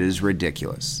 2018 that it is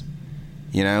ridiculous.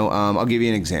 I'll give you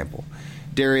an example.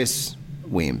 Darius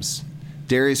Weems.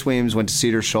 Darius Weems went to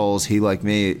Cedar Shoals. He, like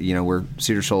me, we're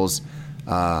Cedar Shoals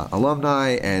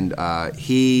alumni, and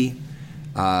he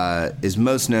is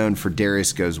most known for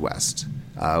Darius Goes West.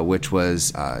 which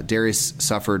was Darius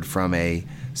suffered from a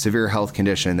severe health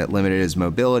condition that limited his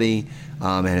mobility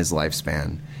and his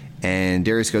lifespan. And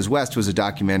Darius Goes West was a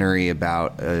documentary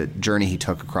about a journey he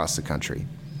took across the country.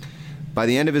 By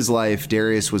the end of his life,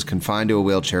 Darius was confined to a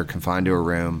wheelchair, confined to a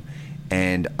room,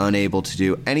 and unable to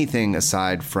do anything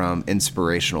aside from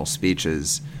inspirational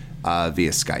speeches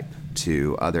via Skype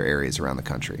to other areas around the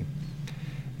country.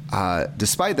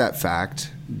 Despite that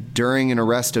fact, during an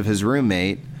arrest of his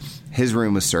roommate, his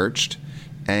room was searched,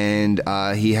 and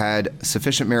he had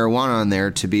sufficient marijuana on there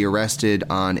to be arrested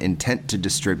on intent to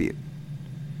distribute.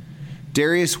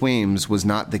 Darius Weems was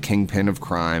not the kingpin of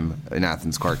crime in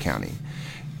Athens, Clarke County.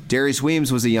 Darius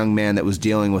Weems was a young man that was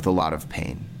dealing with a lot of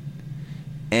pain.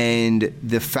 And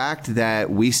the fact that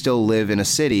we still live in a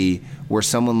city where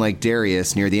someone like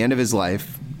Darius, near the end of his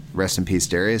life, rest in peace,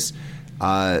 Darius,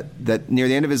 that near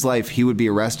the end of his life, he would be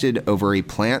arrested over a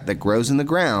plant that grows in the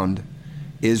ground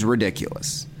is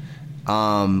ridiculous.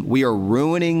 We are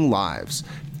ruining lives.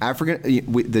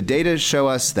 The data show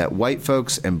us that white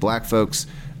folks and black folks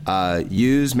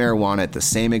use marijuana at the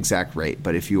same exact rate.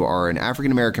 But if you are an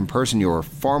African-American person, you are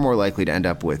far more likely to end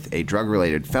up with a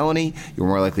drug-related felony. You're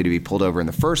more likely to be pulled over in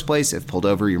the first place. If pulled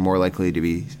over, you're more likely to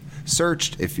be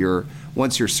searched.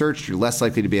 Once you're searched, you're less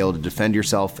likely to be able to defend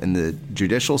yourself in the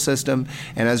judicial system.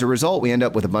 And as a result, we end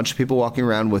up with a bunch of people walking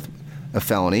around with a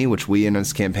felony, which we in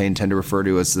this campaign tend to refer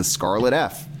to as the Scarlet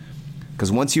F.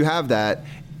 Because once you have that,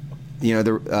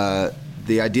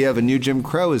 the idea of a new Jim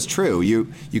Crow is true. You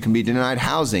can be denied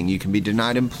housing. You can be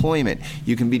denied employment.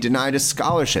 You can be denied a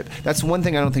scholarship. That's one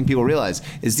thing I don't think people realize,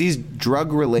 is these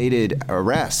drug-related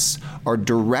arrests are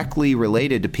directly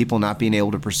related to people not being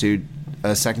able to pursue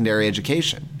a secondary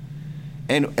education.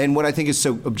 And what I think is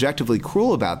so objectively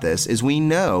cruel about this is we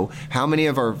know how many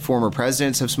of our former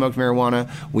presidents have smoked marijuana.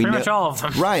 Pretty much all of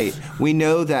them. Right. We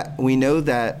know that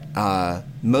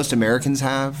most Americans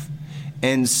have.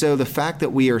 And so the fact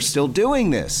that we are still doing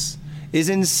this is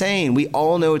insane. We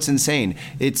all know it's insane.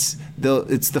 It's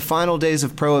the final days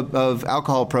of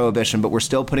alcohol prohibition, but we're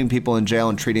still putting people in jail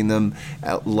and treating them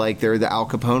like they're the Al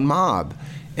Capone mob.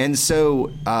 And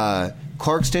so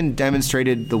Clarkston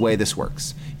demonstrated the way this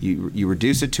works. You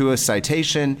reduce it to a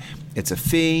citation. It's a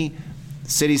fee. The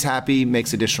city's happy,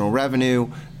 makes additional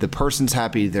revenue. The person's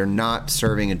happy. They're not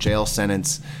serving a jail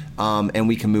sentence. And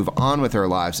we can move on with our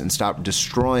lives and stop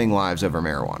destroying lives over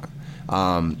marijuana.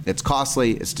 It's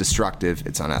costly, it's destructive,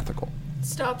 it's unethical.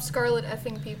 Stop scarlet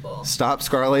effing people. Stop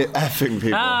scarlet effing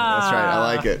people. That's right, I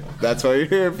like it. That's what you're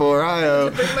here for, hi-oh.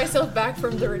 To bring myself back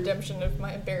from the redemption of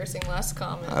my embarrassing last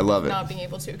comment. I love it. Not being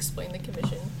able to explain the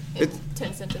commission in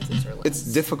 10 sentences or less. It's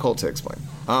difficult to explain.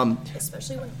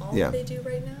 Especially when all they do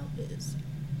right now is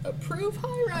approve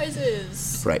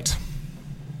high-rises. Right.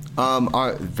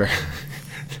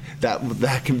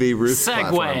 That can be Ruth's segue.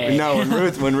 Platform. No,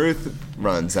 when Ruth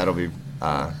runs, that'll be.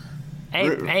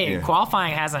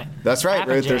 Qualifying hasn't. That's right,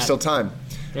 Ruth. Yet. There's still time.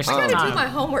 I'm trying to do my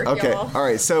homework, okay. y'all. All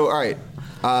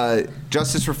right.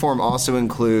 Justice reform also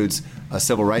includes a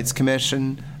civil rights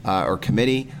commission or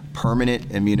committee, permanent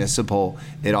and municipal.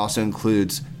 It also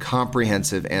includes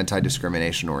comprehensive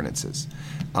anti-discrimination ordinances.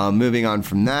 Moving on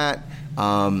from that,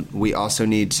 we also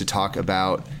need to talk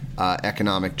about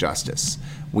economic justice.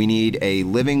 We need a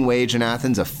living wage in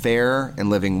Athens, a fair and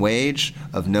living wage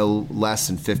of no less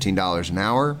than $15 an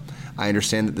hour. I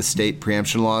understand that the state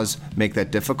preemption laws make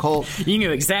that difficult. You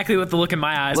knew exactly what the look in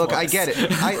my eyes was. Look, I get it.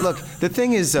 The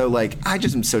thing is, though, I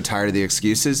just am so tired of the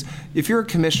excuses. If you're a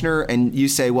commissioner and you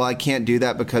say, well, I can't do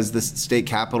that because the state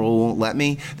capitol won't let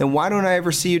me, then why don't I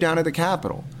ever see you down at the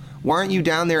Capitol? Why aren't you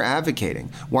down there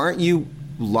advocating? Why aren't you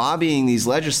lobbying these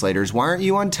legislators? Why aren't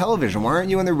you on television? Why aren't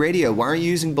you on the radio? Why aren't you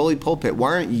using bully pulpit?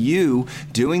 Why aren't you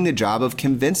doing the job of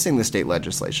convincing the state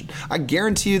legislation? I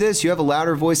guarantee you this, you have a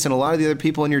louder voice than a lot of the other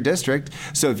people in your district.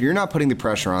 So if you're not putting the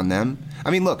pressure on them,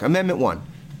 look, Amendment 1.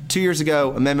 2 years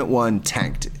ago, Amendment 1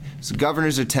 tanked. It's the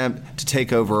governor's attempt to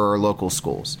take over our local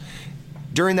schools.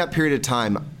 During that period of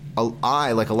time,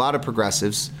 I, like a lot of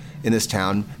progressives in this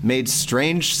town, made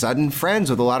strange, sudden friends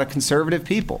with a lot of conservative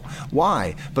people.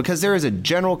 Why? Because there is a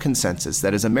general consensus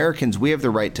that as Americans, we have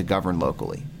the right to govern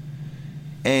locally.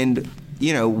 And,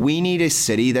 we need a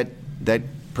city that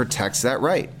protects that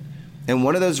right. And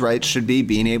one of those rights should be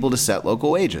being able to set local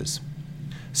wages.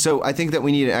 So I think that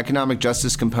we need an economic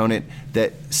justice component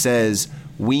that says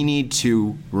we need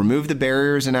to remove the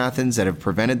barriers in Athens that have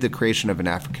prevented the creation of an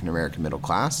African-American middle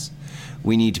class.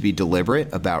 We need to be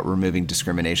deliberate about removing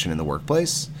discrimination in the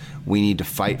workplace. We need to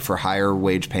fight for higher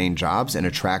wage-paying jobs and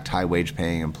attract high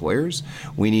wage-paying employers.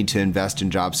 We need to invest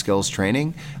in job skills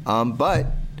training. But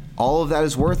all of that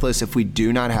is worthless if we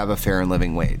do not have a fair and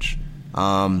living wage.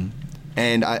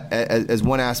 And as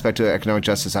one aspect of economic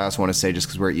justice, I also want to say, just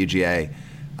because we're at UGA,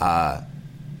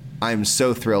 I'm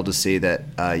so thrilled to see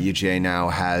that UGA now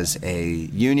has a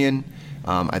union.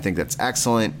 I think that's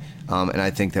excellent, and I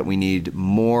think that we need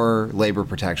more labor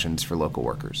protections for local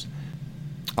workers.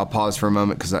 I'll pause for a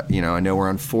moment because I know we're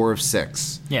on 4 of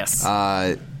 6. Yes.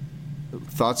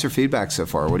 Thoughts or feedback so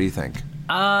far? What do you think?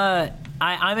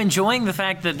 I'm enjoying the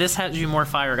fact that this has you more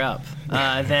fired up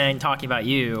than talking about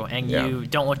you, and you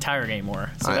don't look tired anymore.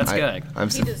 So that's good.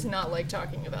 He does not like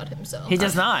talking about himself. He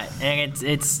does not, and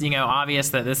it's obvious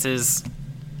that this is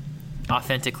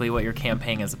authentically what your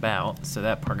campaign is about. So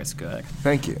that part is good.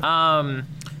 Thank you.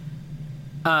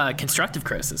 Constructive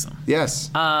criticism. Yes.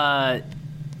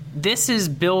 This is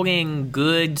building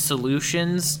good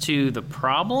solutions to the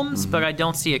problems, but I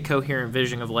don't see a coherent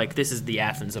vision of this is the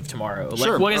Athens of tomorrow.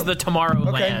 Sure. What is the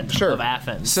Tomorrowland of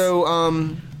Athens? So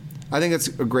I think that's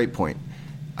a great point.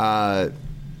 Our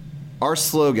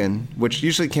slogan, which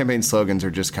usually campaign slogans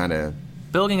are just kind of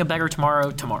building a better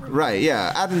tomorrow. Right,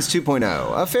 yeah. Athens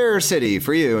 2.0, a fairer city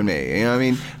for you and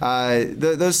me.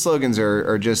 Those slogans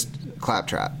are just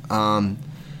claptrap.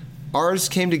 Ours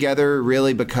came together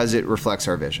really because it reflects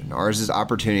our vision. Ours is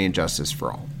opportunity and justice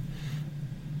for all.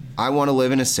 I want to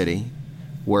live in a city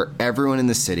where everyone in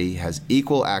the city has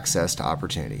equal access to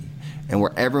opportunity and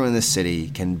where everyone in the city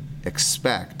can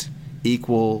expect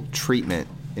equal treatment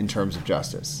in terms of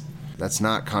justice. That's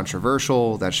not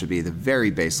controversial. That should be the very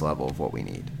base level of what we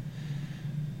need.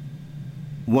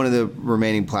 One of the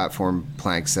remaining platform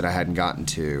planks that I hadn't gotten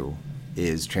to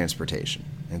is transportation.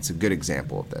 And it's a good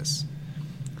example of this.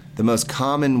 The most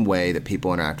common way that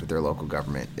people interact with their local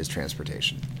government is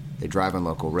transportation. They drive on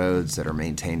local roads that are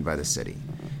maintained by the city.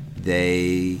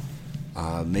 Maybe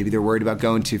they're worried about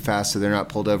going too fast so they're not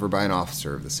pulled over by an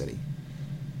officer of the city.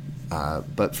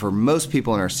 But for most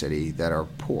people in our city that are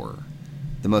poor,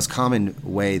 the most common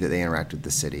way that they interact with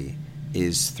the city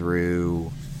is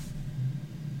through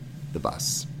the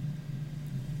bus.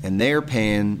 And they're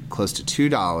paying close to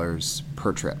 $2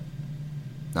 per trip,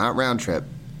 not round trip,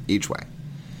 each way.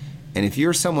 And if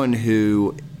you're someone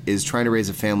who is trying to raise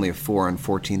a family of 4 on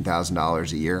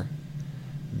 $14,000 a year,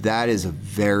 that is a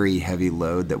very heavy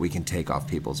load that we can take off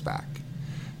people's back.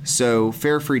 So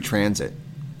Fare Free Transit,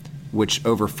 which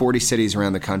over 40 cities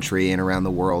around the country and around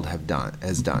the world has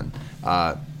done,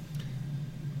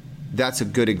 that's a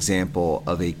good example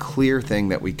of a clear thing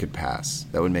that we could pass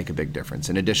that would make a big difference.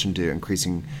 In addition to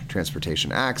increasing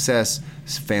transportation access,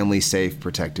 family-safe,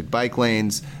 protected bike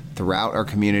lanes throughout our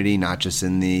community, not just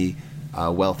in the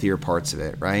wealthier parts of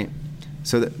it, right?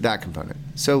 So that component.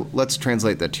 So let's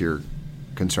translate that to your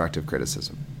constructive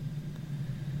criticism.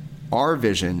 Our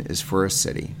vision is for a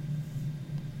city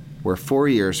where 4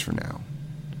 years from now,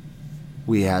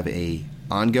 we have an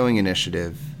ongoing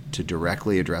initiative to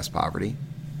directly address poverty.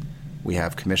 We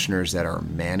have commissioners that are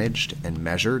managed and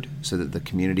measured so that the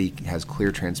community has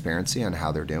clear transparency on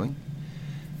how they're doing,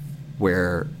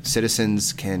 where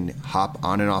citizens can hop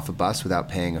on and off a bus without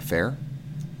paying a fare,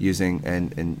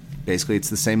 and basically it's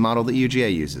the same model that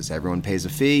UGA uses. Everyone pays a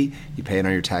fee, you pay it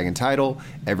on your tag and title,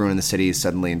 everyone in the city is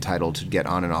suddenly entitled to get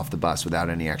on and off the bus without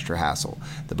any extra hassle.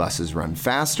 The buses run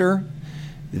faster,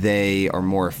 they are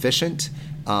more efficient,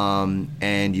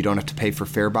 and you don't have to pay for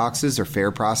fare boxes or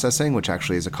fare processing, which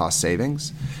actually is a cost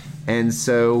savings. And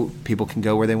so people can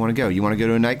go where they want to go. You want to go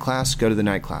to a night class? Go to the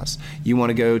night class. You want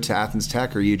to go to Athens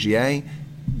Tech or UGA?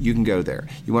 You can go there.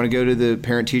 You want to go to the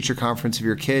parent-teacher conference of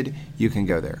your kid? You can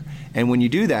go there. And when you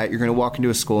do that, you're going to walk into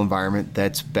a school environment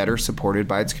that's better supported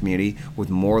by its community with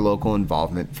more local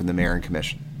involvement from the mayor and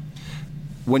commission.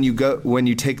 When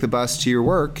you take the bus to your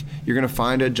work, you're going to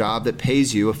find a job that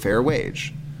pays you a fair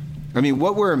wage. I mean,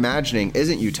 what we're imagining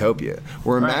isn't utopia.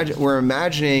 We're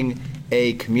imagining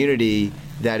a community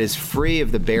that is free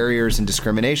of the barriers and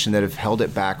discrimination that have held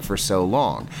it back for so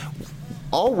long.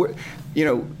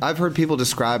 I've heard people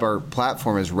describe our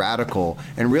platform as radical,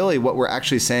 and really what we're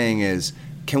actually saying is,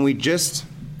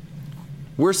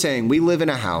 we're saying we live in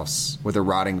a house with a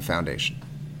rotting foundation.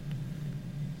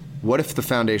 What if the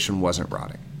foundation wasn't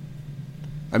rotting?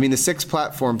 I mean, the 6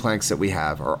 platform planks that we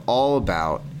have are all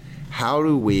about how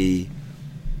do we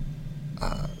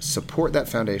support that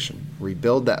foundation,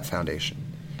 rebuild that foundation,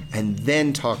 and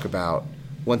then talk about,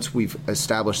 once we've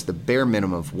established the bare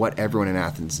minimum of what everyone in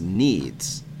Athens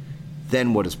needs,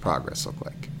 then what does progress look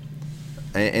like?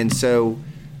 And so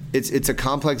it's a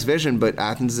complex vision, but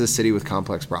Athens is a city with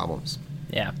complex problems.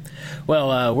 Yeah.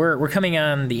 Well, we're coming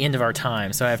on the end of our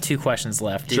time, so I have 2 questions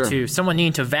left. Due to someone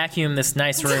needing to vacuum this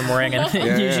nice room we're in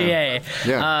UGA.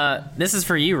 Yeah. This is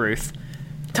for you, Ruth.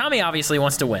 Tommy obviously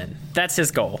wants to win. That's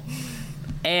his goal.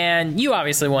 And you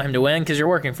obviously want him to win because you're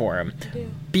working for him. I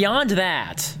do. Beyond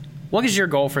that, what is your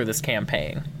goal for this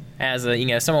campaign? As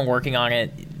a, someone working on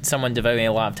it, someone devoting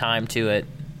a lot of time to it,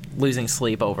 losing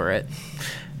sleep over it.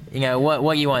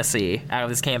 What you want to see out of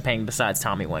this campaign besides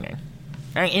Tommy winning?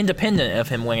 I mean, independent of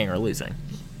him winning or losing.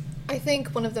 I think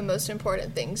one of the most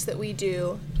important things that we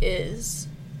do is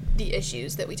the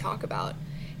issues that we talk about.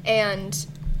 And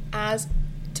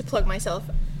to plug myself,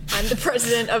 I'm the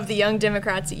president of the Young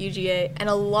Democrats at UGA, and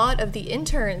a lot of the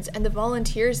interns and the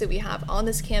volunteers that we have on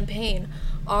this campaign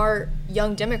are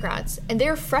Young Democrats, and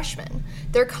they're freshmen.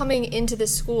 They're coming into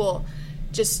this school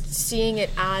just seeing it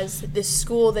as this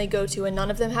school they go to, and none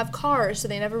of them have cars, so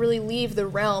they never really leave the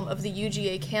realm of the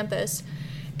UGA campus.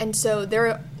 And so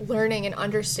they're learning and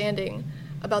understanding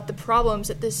about the problems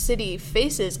that this city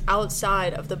faces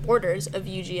outside of the borders of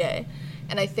UGA.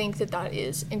 And I think that that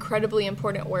is incredibly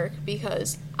important work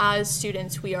because as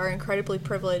students, we are incredibly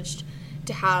privileged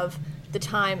to have the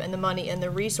time and the money and the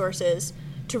resources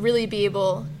to really be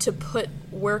able to put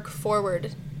work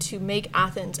forward to make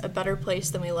Athens a better place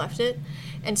than we left it.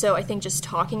 And so I think just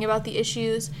talking about the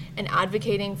issues and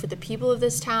advocating for the people of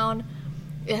this town,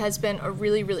 it has been a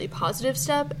really, really positive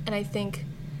step. And I think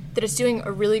that it's doing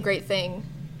a really great thing,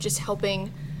 just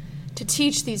helping to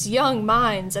teach these young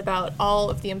minds about all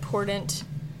of the important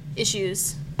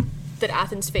issues that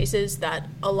Athens faces, that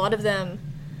a lot of them,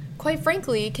 quite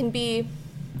frankly, can be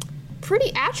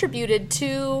pretty attributed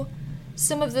to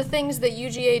some of the things that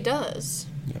UGA does.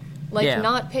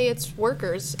 Not pay its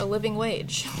workers a living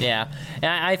wage. Yeah. And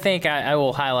I think I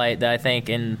will highlight that I think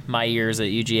in my years at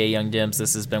UGA Young Dems,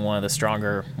 this has been one of the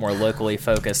stronger, more locally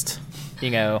focused,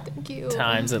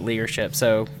 times at leadership.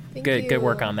 So good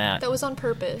work on that. That was on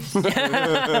purpose.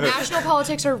 National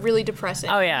politics are really depressing.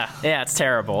 Oh, yeah. Yeah, it's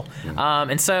terrible.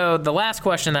 And so the last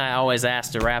question that I always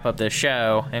ask to wrap up this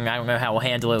show, and I don't know how we'll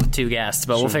handle it with two guests,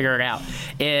 but we'll figure it out,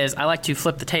 is I like to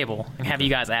flip the table and have you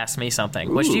guys ask me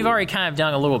something, which you've already kind of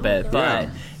done a little bit, but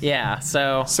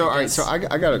so all right, so I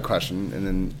got a question, and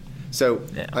then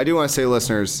I do want to say,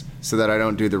 listeners, so that I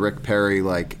don't do the Rick Perry,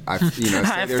 I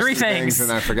have there's three things and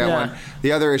I forget one.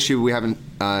 The other issue we haven't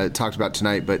talked about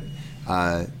tonight, but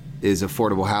is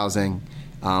affordable housing,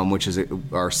 which is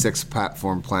our sixth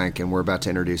platform plank, and we're about to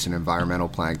introduce an environmental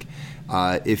plank.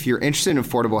 If you're interested in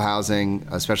affordable housing,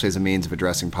 especially as a means of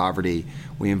addressing poverty,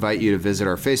 we invite you to visit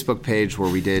our Facebook page where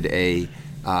we did a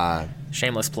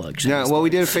shameless plug.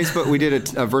 We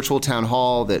did a virtual town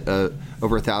hall that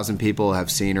over 1,000 people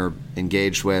have seen or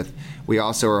engaged with. We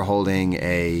also are holding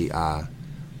a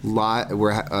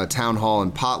town hall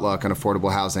and potluck on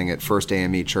affordable housing at First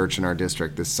AME Church in our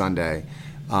district this Sunday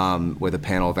with a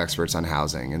panel of experts on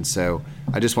housing. And so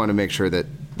I just want to make sure that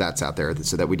that's out there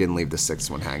so that we didn't leave the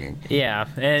sixth one hanging. Yeah,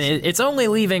 and it's only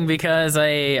leaving because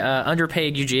a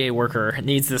underpaid UGA worker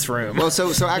needs this room. Well,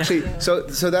 so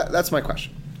that's my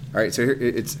question. All right, so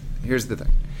here's the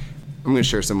thing. I'm going to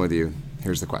share some with you.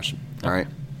 Here's the question. All right.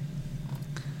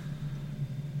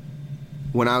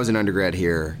 When I was an undergrad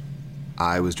here,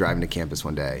 I was driving to campus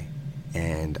one day,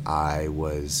 and I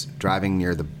was idling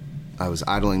near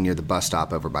the bus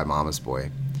stop over by Mama's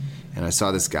Boy, and I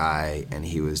saw this guy, and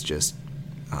he was just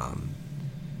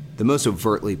the most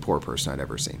overtly poor person I'd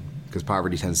ever seen, because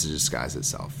poverty tends to disguise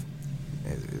itself.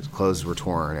 His clothes were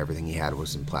torn, everything he had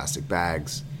was in plastic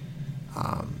bags.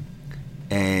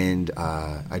 And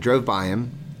I drove by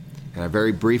him, and I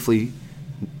very briefly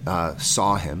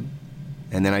saw him,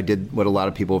 and then I did what a lot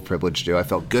of people of privilege do. I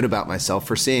felt good about myself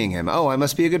for seeing him. Oh, I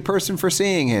must be a good person for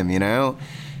seeing him,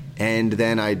 And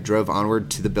then I drove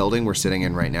onward to the building we're sitting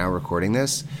in right now recording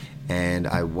this, and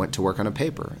I went to work on a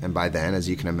paper. And by then, as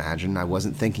you can imagine, I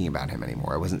wasn't thinking about him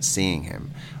anymore. I wasn't seeing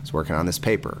him. I was working on this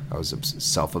paper. I was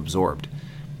self-absorbed.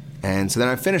 And so then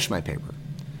I finished my paper.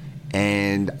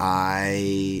 And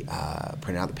I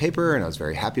printed out the paper, and I was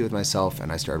very happy with myself,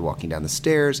 and I started walking down the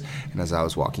stairs, and as I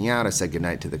was walking out, I said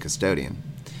goodnight to the custodian.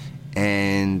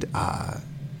 And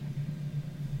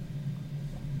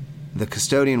the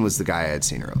custodian was the guy I had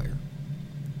seen earlier.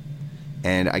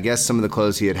 And I guess some of the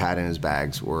clothes he had in his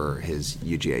bags were his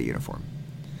UGA uniform.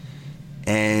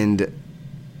 And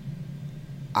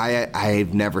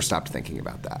I've never stopped thinking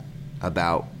about that,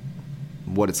 about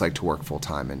what it's like to work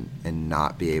full-time and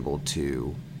not be able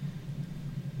to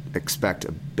expect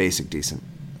a basic decent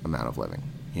amount of living,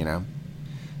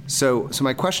 So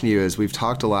my question to you is, we've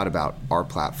talked a lot about our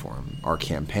platform, our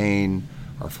campaign,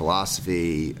 our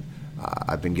philosophy.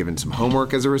 I've been given some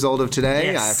homework as a result of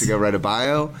today. Yes. I have to go write a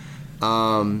bio.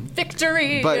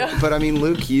 Victory! But I mean,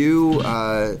 Luke, you,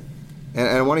 and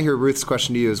I want to hear Ruth's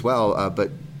question to you as well,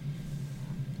 but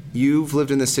you've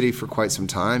lived in the city for quite some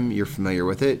time. You're familiar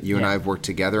with it. You and I have worked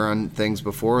together on things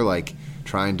before, like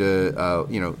trying to,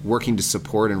 working to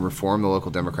support and reform the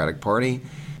local Democratic Party.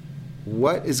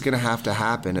 What is going to have to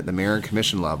happen at the mayor and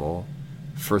commission level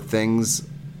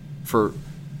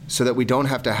so that we don't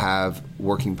have to have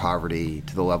working poverty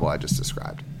to the level I just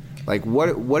described? Like,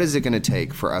 what is it going to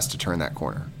take for us to turn that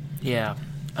corner? Yeah.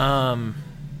 I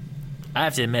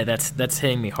have to admit that's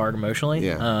hitting me hard emotionally.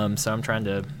 Yeah. So I'm trying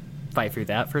to fight through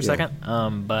that for a second.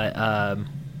 But I'm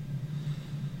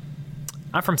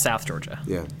from South Georgia,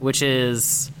 which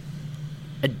is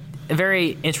a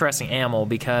very interesting animal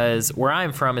because where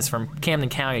I'm from is from Camden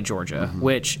County, Georgia,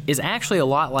 which is actually a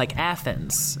lot like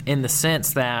Athens in the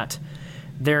sense that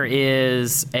there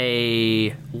is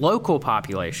a local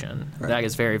population that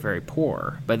is very, very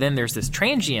poor, but then there's this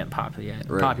transient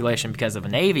population because of a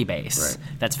Navy base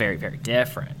that's very, very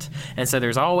different. And so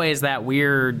there's always that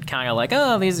weird kind of like,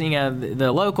 these,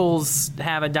 the locals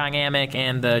have a dynamic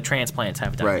and the transplants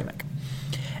have a dynamic.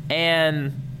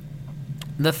 And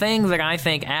the thing that I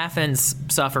think Athens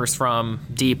suffers from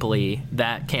deeply,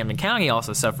 that Camden County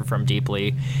also suffered from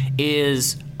deeply,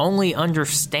 is only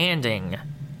understanding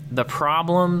the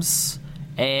problems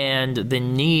and the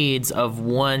needs of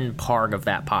one part of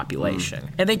that population.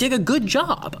 And they did a good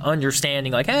job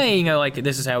understanding, like, hey,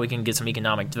 this is how we can get some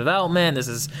economic development. This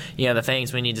is, the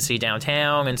things we need to see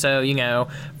downtown. And so,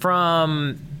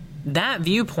 from that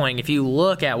viewpoint, if you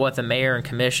look at what the mayor and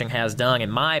commission has done, in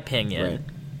my opinion,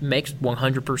 makes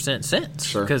 100%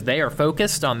 sense. Because they are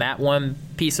focused on that one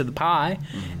piece of the pie,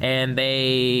 and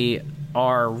they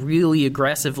are really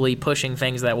aggressively pushing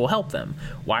things that will help them.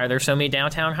 Why are there so many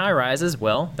downtown high-rises?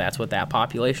 Well, that's what that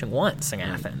population wants in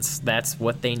Athens. That's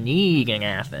what they need in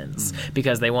Athens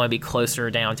because they want to be closer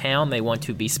to downtown. They want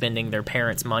to be spending their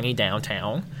parents' money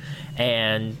downtown,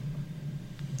 and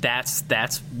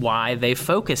that's why they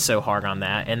focus so hard on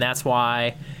that, and that's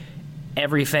why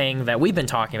everything that we've been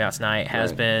talking about tonight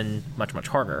has been much, much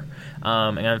harder.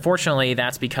 And unfortunately,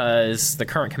 that's because the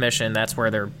current commission, that's where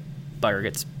their butter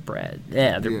gets bread.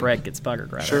 Yeah, their bread gets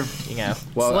buttered, rather. Sure.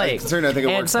 Well, I think it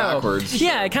works backwards.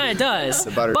 Yeah, it kind of does.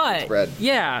 The butter gets bread.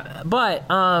 Yeah, but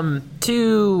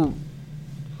to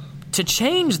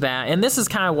change that, and this is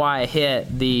kind of why I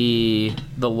hit the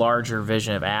larger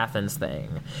vision of Athens thing,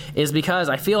 is because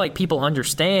I feel like people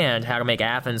understand how to make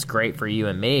Athens great for you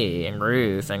and me and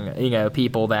Ruth and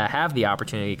people that have the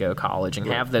opportunity to go to college and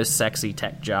have those sexy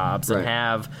tech jobs and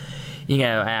have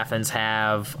Athens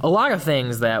have a lot of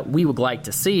things that we would like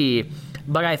to see,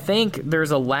 but I think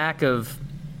there's a lack of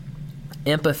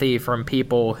empathy from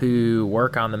people who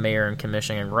work on the mayor and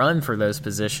commission and run for those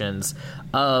positions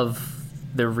of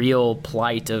the real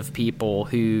plight of people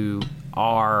who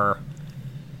are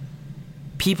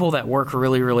people that work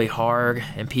really, really hard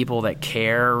and people that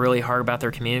care really hard about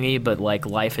their community, but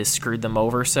life has screwed them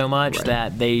over so much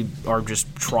that they are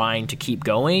just trying to keep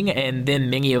going, and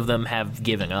then many of them have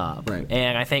given up.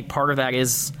 And I think part of that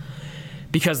is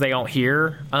because they don't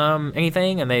hear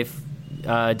anything and they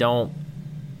don't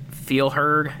feel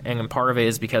heard, and part of it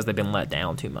is because they've been let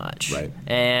down too much.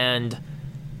 And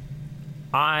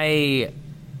I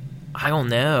don't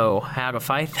know how to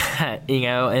fight that,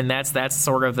 and that's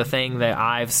sort of the thing that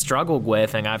I've struggled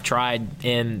with, and I've tried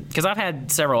because I've had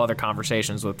several other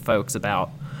conversations with folks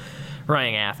about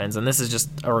running Athens, and this is just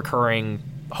a recurring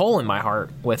hole in my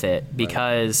heart with it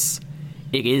because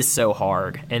it is so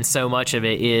hard, and so much of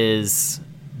it is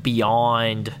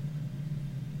beyond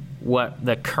what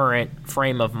the current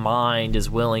frame of mind is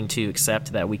willing to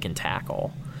accept that we can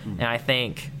tackle. And I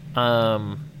think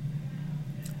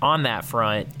on that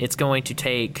front, it's going to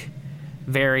take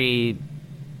a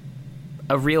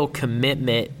real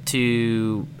commitment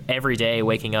to every day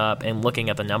waking up and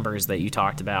looking at the numbers that you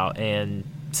talked about and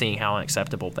seeing how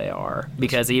unacceptable they are.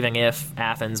 Because even if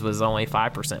Athens was only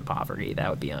 5% poverty, that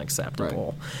would be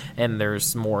unacceptable. And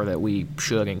there's more that we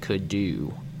should and could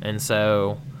do. And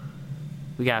so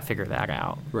we got to figure that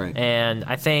out. And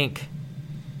I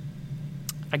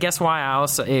guess why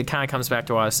it kind of comes back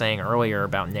to what I was saying earlier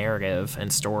about narrative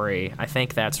and story. I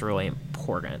think that's really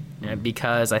important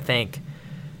because I think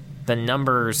the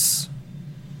numbers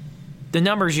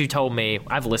you told me,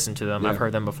 I've listened to them, I've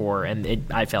heard them before, and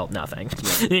I felt nothing.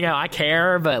 I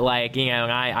care, but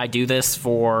I do this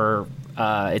for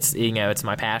it's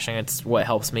my passion. It's what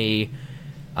helps me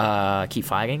keep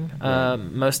fighting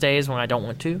most days when I don't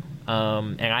want to.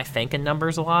 And I think in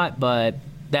numbers a lot, but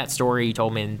that story you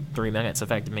told me in 3 minutes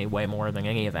affected me way more than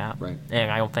any of that. And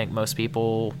I don't think most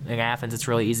people in Athens, it's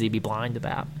really easy to be blind to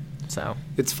that. So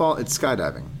it's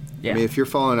skydiving. I mean, if you're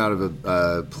falling out of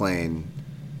a plane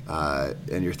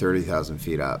and you're 30,000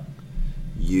 feet up,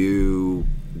 you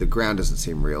the ground doesn't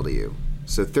seem real to you.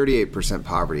 So 38%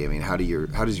 poverty. I mean, how does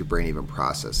your brain even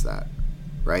process that,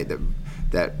 right?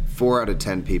 That 4 out of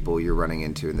 10 people you're running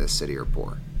into in this city are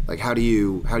poor. Like, how do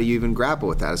you even grapple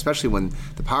with that, especially when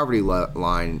the poverty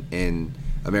line in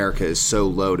America is so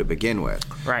low to begin with?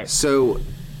 Right. So,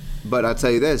 but I'll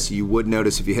tell you this: you would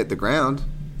notice if you hit the ground,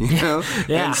 you know.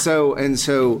 Yeah. And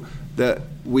so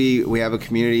we have a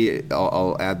community.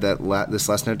 I'll add this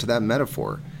last note to that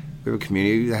metaphor. We have a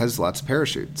community that has lots of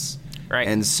parachutes. Right.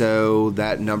 And so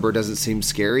that number doesn't seem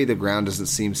scary. The ground doesn't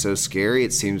seem so scary.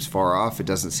 It seems far off. It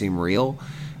doesn't seem real.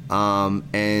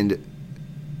 And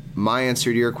my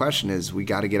answer to your question is we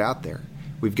got to get out there.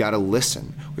 We've got to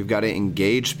listen. We've got to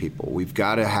engage people. We've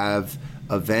got to have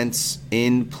events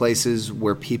in places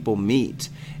where people meet.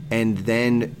 And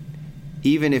then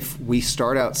even if we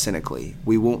start out cynically,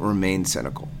 we won't remain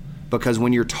cynical. Because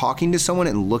when you're talking to someone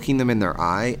and looking them in their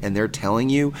eye and they're telling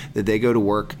you that they go to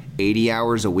work 80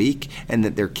 hours a week and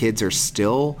that their kids are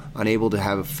still unable to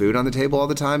have food on the table all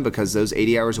the time because those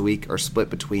 80 hours a week are split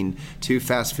between 2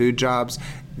 fast food jobs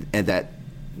and that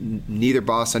neither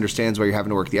boss understands why you're having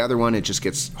to work the other one, it just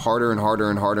gets harder and harder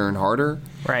and harder and harder.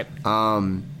 Right.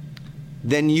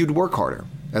 Then you'd work harder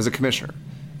as a commissioner.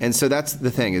 And so that's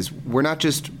the thing is we're not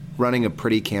just running a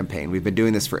pretty campaign. We've been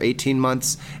doing this for 18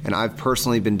 months, and I've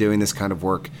personally been doing this kind of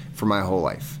work for my whole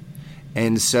life.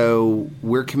 And so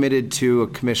we're committed to a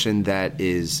commission that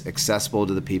is accessible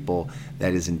to the people,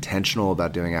 that is intentional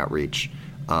about doing outreach,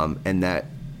 and that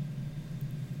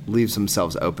leaves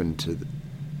themselves open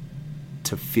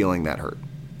to feeling that hurt.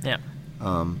 Yeah.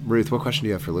 Ruth, what question do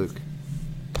you have for Luke?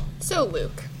 So,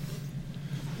 Luke,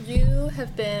 you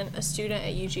have been a student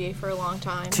at UGA for a long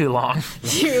time. Too long.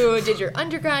 You did your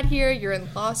undergrad here. You're in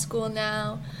law school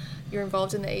now. You're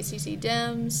involved in the ACC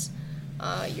Dems.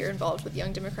 You're involved with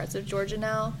Young Democrats of Georgia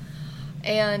now.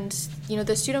 And, you know,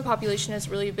 the student population is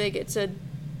really big. It's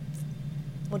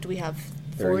what do we have,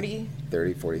 40?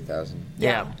 40,000.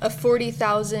 Yeah. A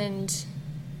 40,000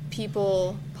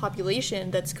 people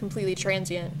population that's completely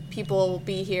transient. People will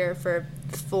be here for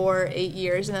 4-8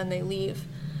 years and then they leave.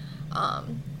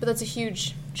 But that's a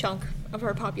huge chunk of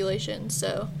our population.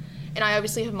 So, and I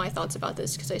obviously have my thoughts about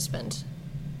this because I spend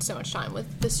so much time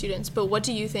with the students. But what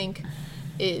do you think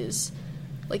is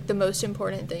like the most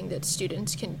important thing that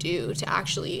students can do to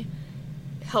actually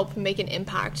help make an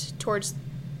impact towards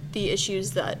the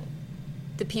issues that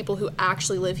the people who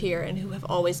actually live here and who have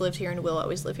always lived here and will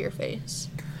always live here face?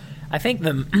 I think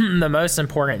the most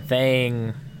important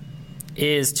thing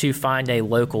is to find a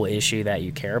local issue that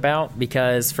you care about,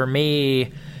 because for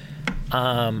me,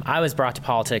 I was brought to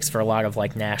politics for a lot of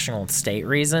like national and state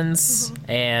reasons,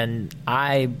 and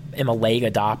I am a late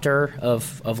adopter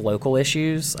of local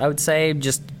issues, I would say,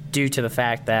 just due to the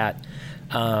fact that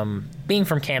being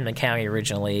from Camden County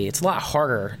originally, it's a lot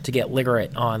harder to get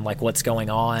literate on like what's going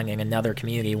on in another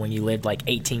community when you lived like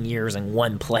 18 years in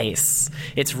one place.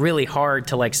 It's really hard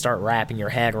to like start wrapping your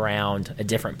head around a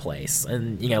different place.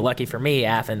 And, you know, lucky for me,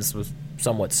 Athens was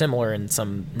somewhat similar in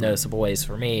some noticeable ways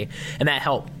for me, and that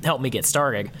helped me get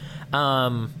started.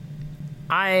 I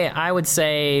would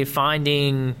say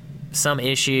finding some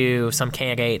issue, some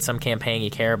candidate, some campaign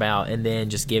you care about, and then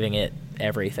just giving it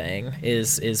everything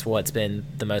is what's been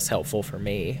the most helpful for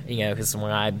me. You know, because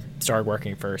when I started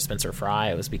working for Spencer Fry,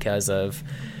 it was because of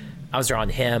I was drawn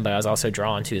to him, but I was also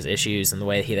drawn to his issues and the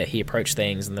way that he approached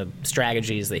things and the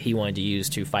strategies that he wanted to use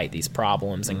to fight these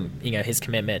problems. And, you know, his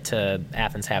commitment to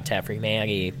Athens Habitat for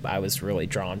Humanity, I was really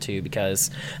drawn to, because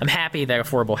I'm happy that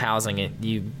affordable housing,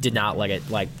 you did not let it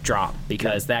like drop,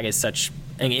 because that is such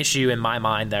an issue in my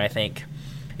mind that I think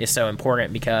is so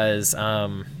important, because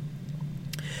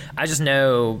I just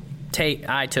know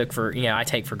I take for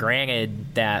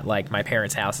granted that like my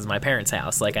parents' house is my parents'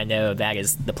 house. Like I know that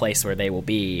is the place where they will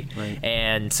be, right.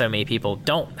 And so many people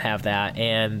don't have that,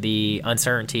 and the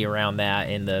uncertainty around that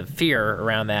and the fear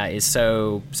around that is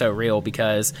so real,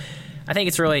 because I think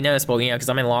it's really noticeable. You know, because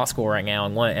I'm in law school right now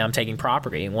and I'm taking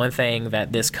property, and one thing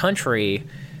that this country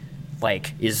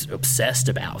like is obsessed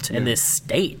about, and this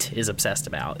state is obsessed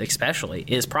about especially,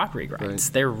 is property rights.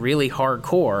 Right. They're really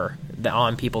hardcore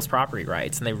on people's property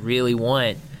rights, and they really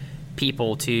want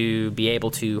people to be able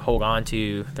to hold on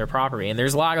to their property. And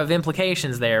there's a lot of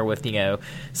implications there with, you know,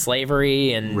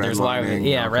 slavery, and there's a lot of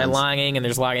redlining, and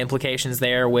there's a lot of implications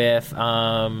there with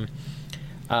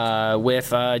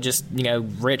just, you know,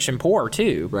 rich and poor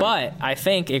too. Right. But I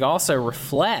think it also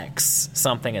reflects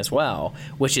something as well,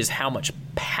 which is how much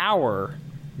power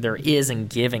there is in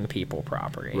giving people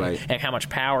property, right, and how much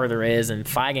power there is in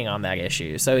fighting on that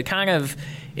issue. So it kind of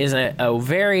is a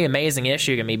very amazing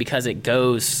issue to me, because it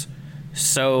goes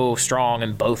so strong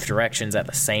in both directions at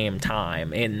the same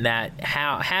time, in that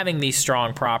having these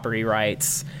strong property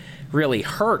rights really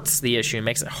hurts the issue and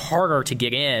makes it harder to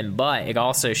get in, but it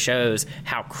also shows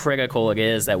how critical it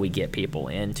is that we get people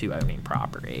into owning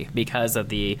property because of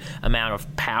the amount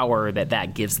of power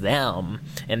that gives them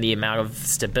and the amount of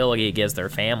stability it gives their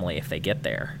family if they get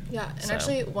there. Yeah, and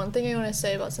actually one thing I want to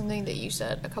say about something that you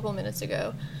said a couple minutes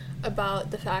ago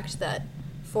about the fact that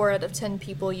 4 out of 10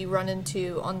 people you run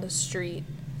into on the street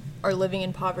are living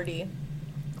in poverty.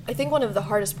 I think one of the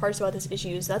hardest parts about this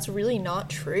issue is that's really not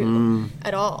true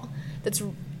at all. That's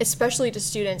especially to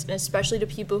students and especially to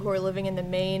people who are living in the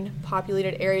main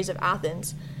populated areas of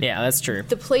Athens. Yeah, that's true.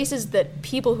 The places that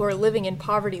people who are living in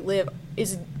poverty live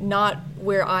is not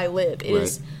where I live. It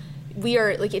is, we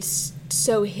are, like, it's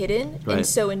so hidden and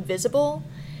so invisible.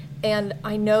 And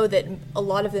I know that a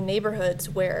lot of the neighborhoods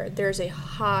where there's a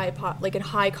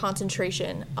high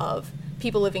concentration of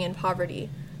people living in poverty,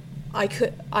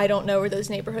 I don't know where those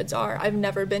neighborhoods are. I've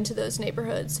never been to those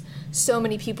neighborhoods. So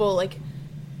many people, like,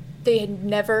 they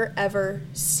never ever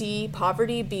see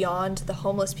poverty beyond the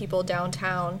homeless people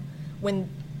downtown when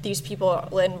these people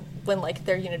when like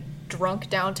they're, you know, drunk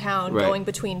downtown going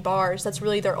between bars. That's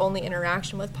really their only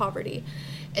interaction with poverty.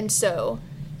 And so,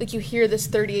 like, you hear this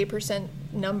 38%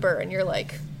 number and you're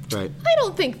like, I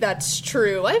don't think that's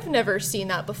true. I've never seen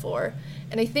that before.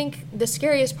 And I think the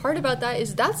scariest part about that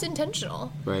is that's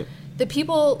intentional. The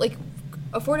people, like,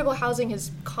 affordable housing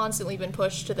has constantly been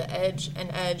pushed to the edge and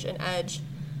edge and edge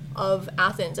of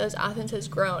Athens as Athens has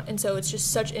grown. And so it's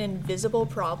just such an invisible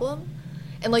problem.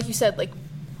 And like you said, like,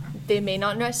 they may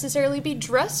not necessarily be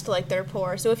dressed like they're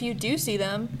poor. So if you do see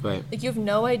them, like, you have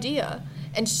no idea.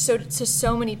 And so to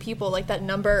so many people, like, that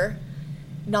number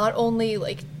not only,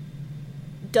 like,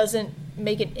 doesn't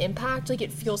make an impact, like,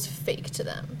 it feels fake to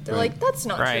them. They're like, that's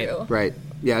not true.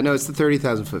 Yeah, no, it's the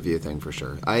 30,000 foot view thing for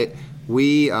sure.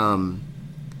 We have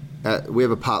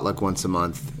a potluck once a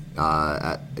month,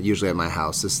 usually at my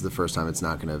house. This is the first time it's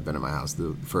not going to have been at my house,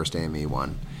 the first AME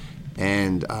one.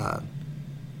 And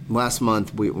last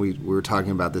month we were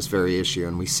talking about this very issue,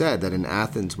 and we said that in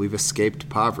Athens we've escaped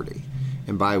poverty.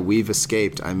 And by we've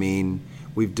escaped, I mean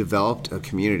we've developed a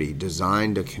community,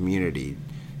 designed a community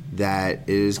that it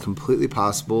is completely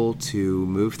possible to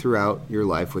move throughout your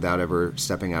life without ever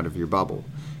stepping out of your bubble.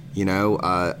 You know,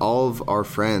 all of our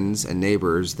friends and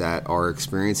neighbors that are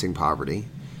experiencing poverty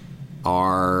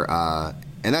are,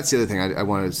 and that's the other thing I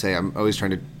wanted to say, I'm always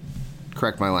trying to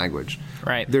correct my language.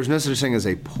 There's no such thing as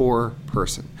a poor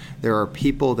person. There are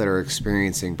people that are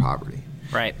experiencing poverty.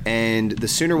 And the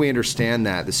sooner we understand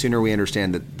that, the sooner we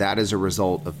understand that that is a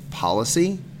result of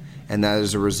policy and that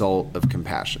is a result of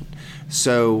compassion.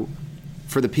 So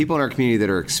for the people in our community that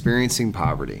are experiencing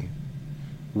poverty,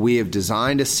 we have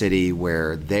designed a city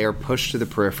where they are pushed to the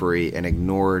periphery and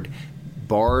ignored,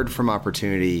 barred from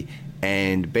opportunity,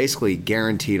 and basically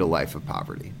guaranteed a life of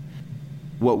poverty.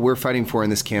 What we're fighting for in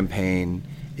this campaign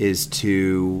is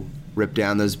to rip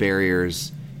down those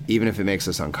barriers, even if it makes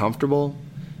us uncomfortable,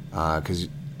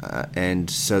 and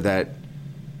so that,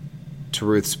 to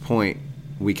Ruth's point,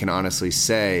 we can honestly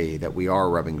say that we are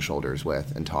rubbing shoulders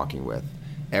with and talking with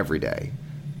every day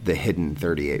the hidden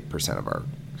 38% of our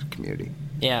community.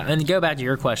 Yeah, and to go back to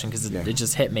your question, because it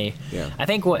just hit me. I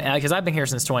think, because I've been here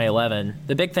since 2011,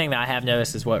 the big thing that I have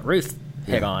noticed is what Ruth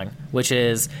hit on, which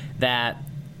is that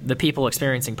the people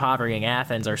experiencing poverty in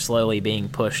Athens are slowly being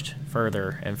pushed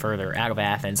further and further out of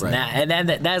Athens. And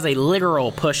that is a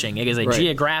literal pushing. It is a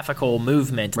geographical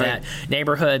movement that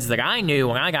neighborhoods that I knew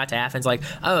when I got to Athens, like,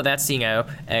 oh, that's, you know,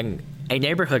 and a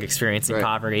neighborhood experiencing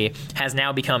poverty has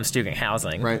now become student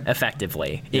housing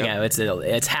effectively. You know,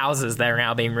 it's houses that are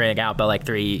now being rented out by like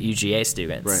 3 UGA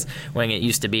students when it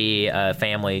used to be a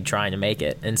family trying to make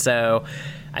it. And so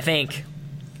I think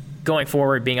going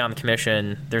forward, being on the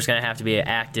commission, there's going to have to be an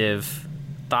active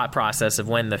thought process of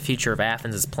when the future of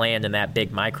Athens is planned in that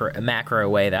big macro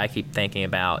way that I keep thinking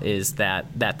about, is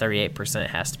that 38%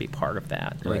 has to be part of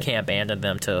that. And we can't abandon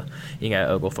them to, you know,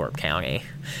 Oglethorpe County,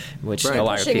 which a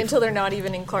lot of people, until they're not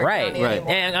even in Clark County anymore.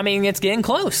 And I mean, it's getting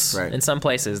close in some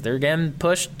places. They're getting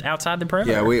pushed outside the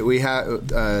perimeter. Yeah, we have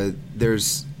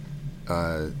there's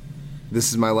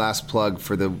this is my last plug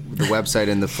for the website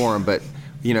and the forum, but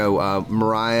you know,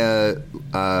 Mariah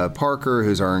Parker,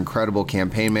 who's our incredible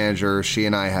campaign manager, she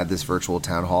and I had this virtual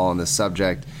town hall on this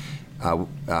subject.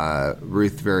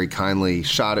 Ruth very kindly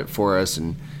shot it for us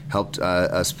and helped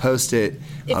us post it.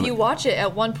 If you watch it,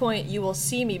 at one point you will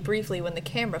see me briefly when the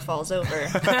camera falls over.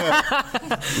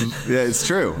 Yeah, it's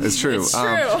true. It's true. It's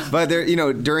true. But there, you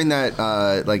know, during that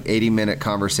like 80-minute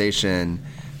conversation,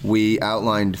 we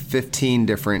outlined 15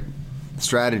 different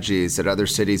strategies that other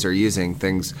cities are using,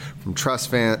 things from trust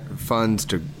funds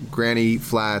to granny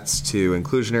flats to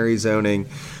inclusionary zoning.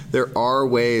 There are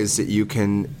ways that you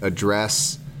can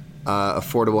address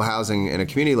affordable housing in a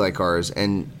community like ours.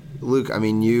 And Luke, I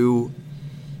mean, you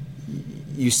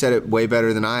said it way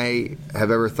better than I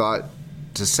have ever thought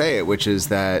to say it, which is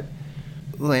that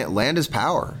land is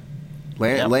power.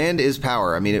 Land is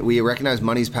power. I mean, we recognize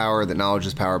money's power, that knowledge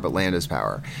is power, but land is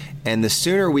power. And the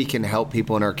sooner we can help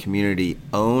people in our community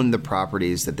own the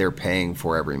properties that they're paying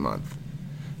for every month,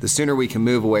 the sooner we can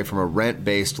move away from a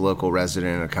rent-based local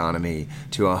resident economy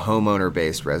to a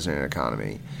homeowner-based resident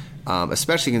economy.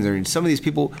 Especially considering some of these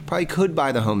people probably could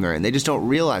buy the home they're in. They just don't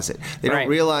realize it. They don't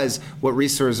realize what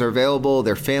resources are available.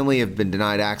 Their family have been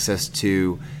denied access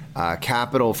to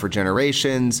capital for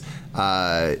generations.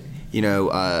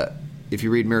 If you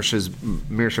read Mirsha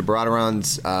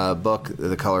Baradaran's book,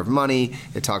 The Color of Money,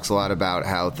 it talks a lot about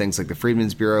how things like the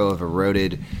Freedmen's Bureau have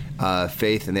eroded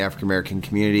faith in the African American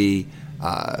community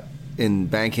in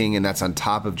banking, and that's on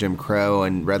top of Jim Crow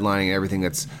and redlining and everything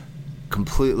that's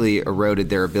completely eroded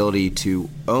their ability to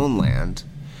own land.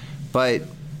 But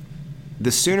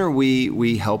the sooner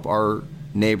we help our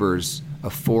neighbors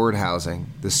afford housing,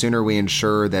 the sooner we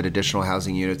ensure that additional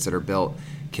housing units that are built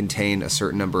contain a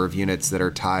certain number of units that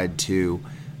are tied to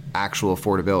actual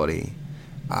affordability,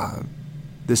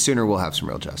 the sooner we'll have some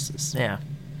real justice. Yeah.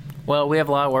 Well, we have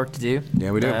a lot of work to do.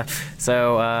 Yeah, we do.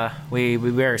 So we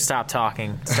better stop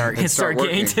talking, start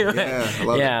getting to it. Yeah, I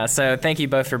love it. So thank you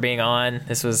both for being on.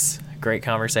 This was a great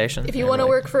conversation. If you want to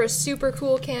work for a super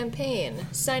cool campaign,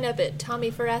 sign up at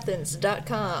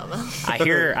TommyForAthens.com.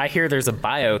 I hear there's a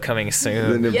bio coming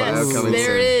soon. Yes,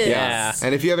 there it is. Yeah.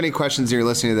 And if you have any questions and you're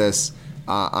listening to this,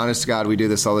 honest to God, we do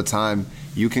this all the time.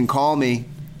 You can call me.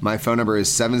 My phone number is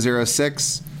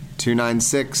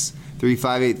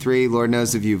 706-296-3583. Lord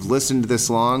knows if you've listened this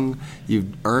long,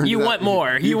 you've earned You that. want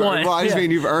more. Well, I just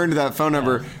mean you've earned that phone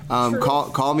number.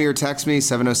 Call me or text me,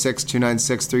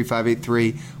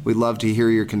 706-296-3583. We'd love to hear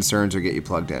your concerns or get you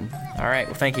plugged in. All right.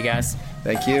 Well, thank you, guys.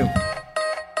 Thank you.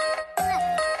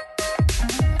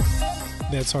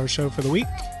 That's our show for the week.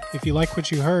 If you like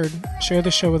what you heard, share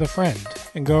the show with a friend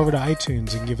and go over to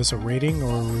iTunes and give us a rating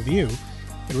or a review.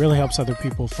 It really helps other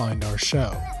people find our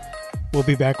show. We'll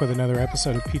be back with another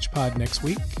episode of Peach Pod next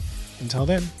week. Until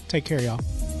then, take care, y'all.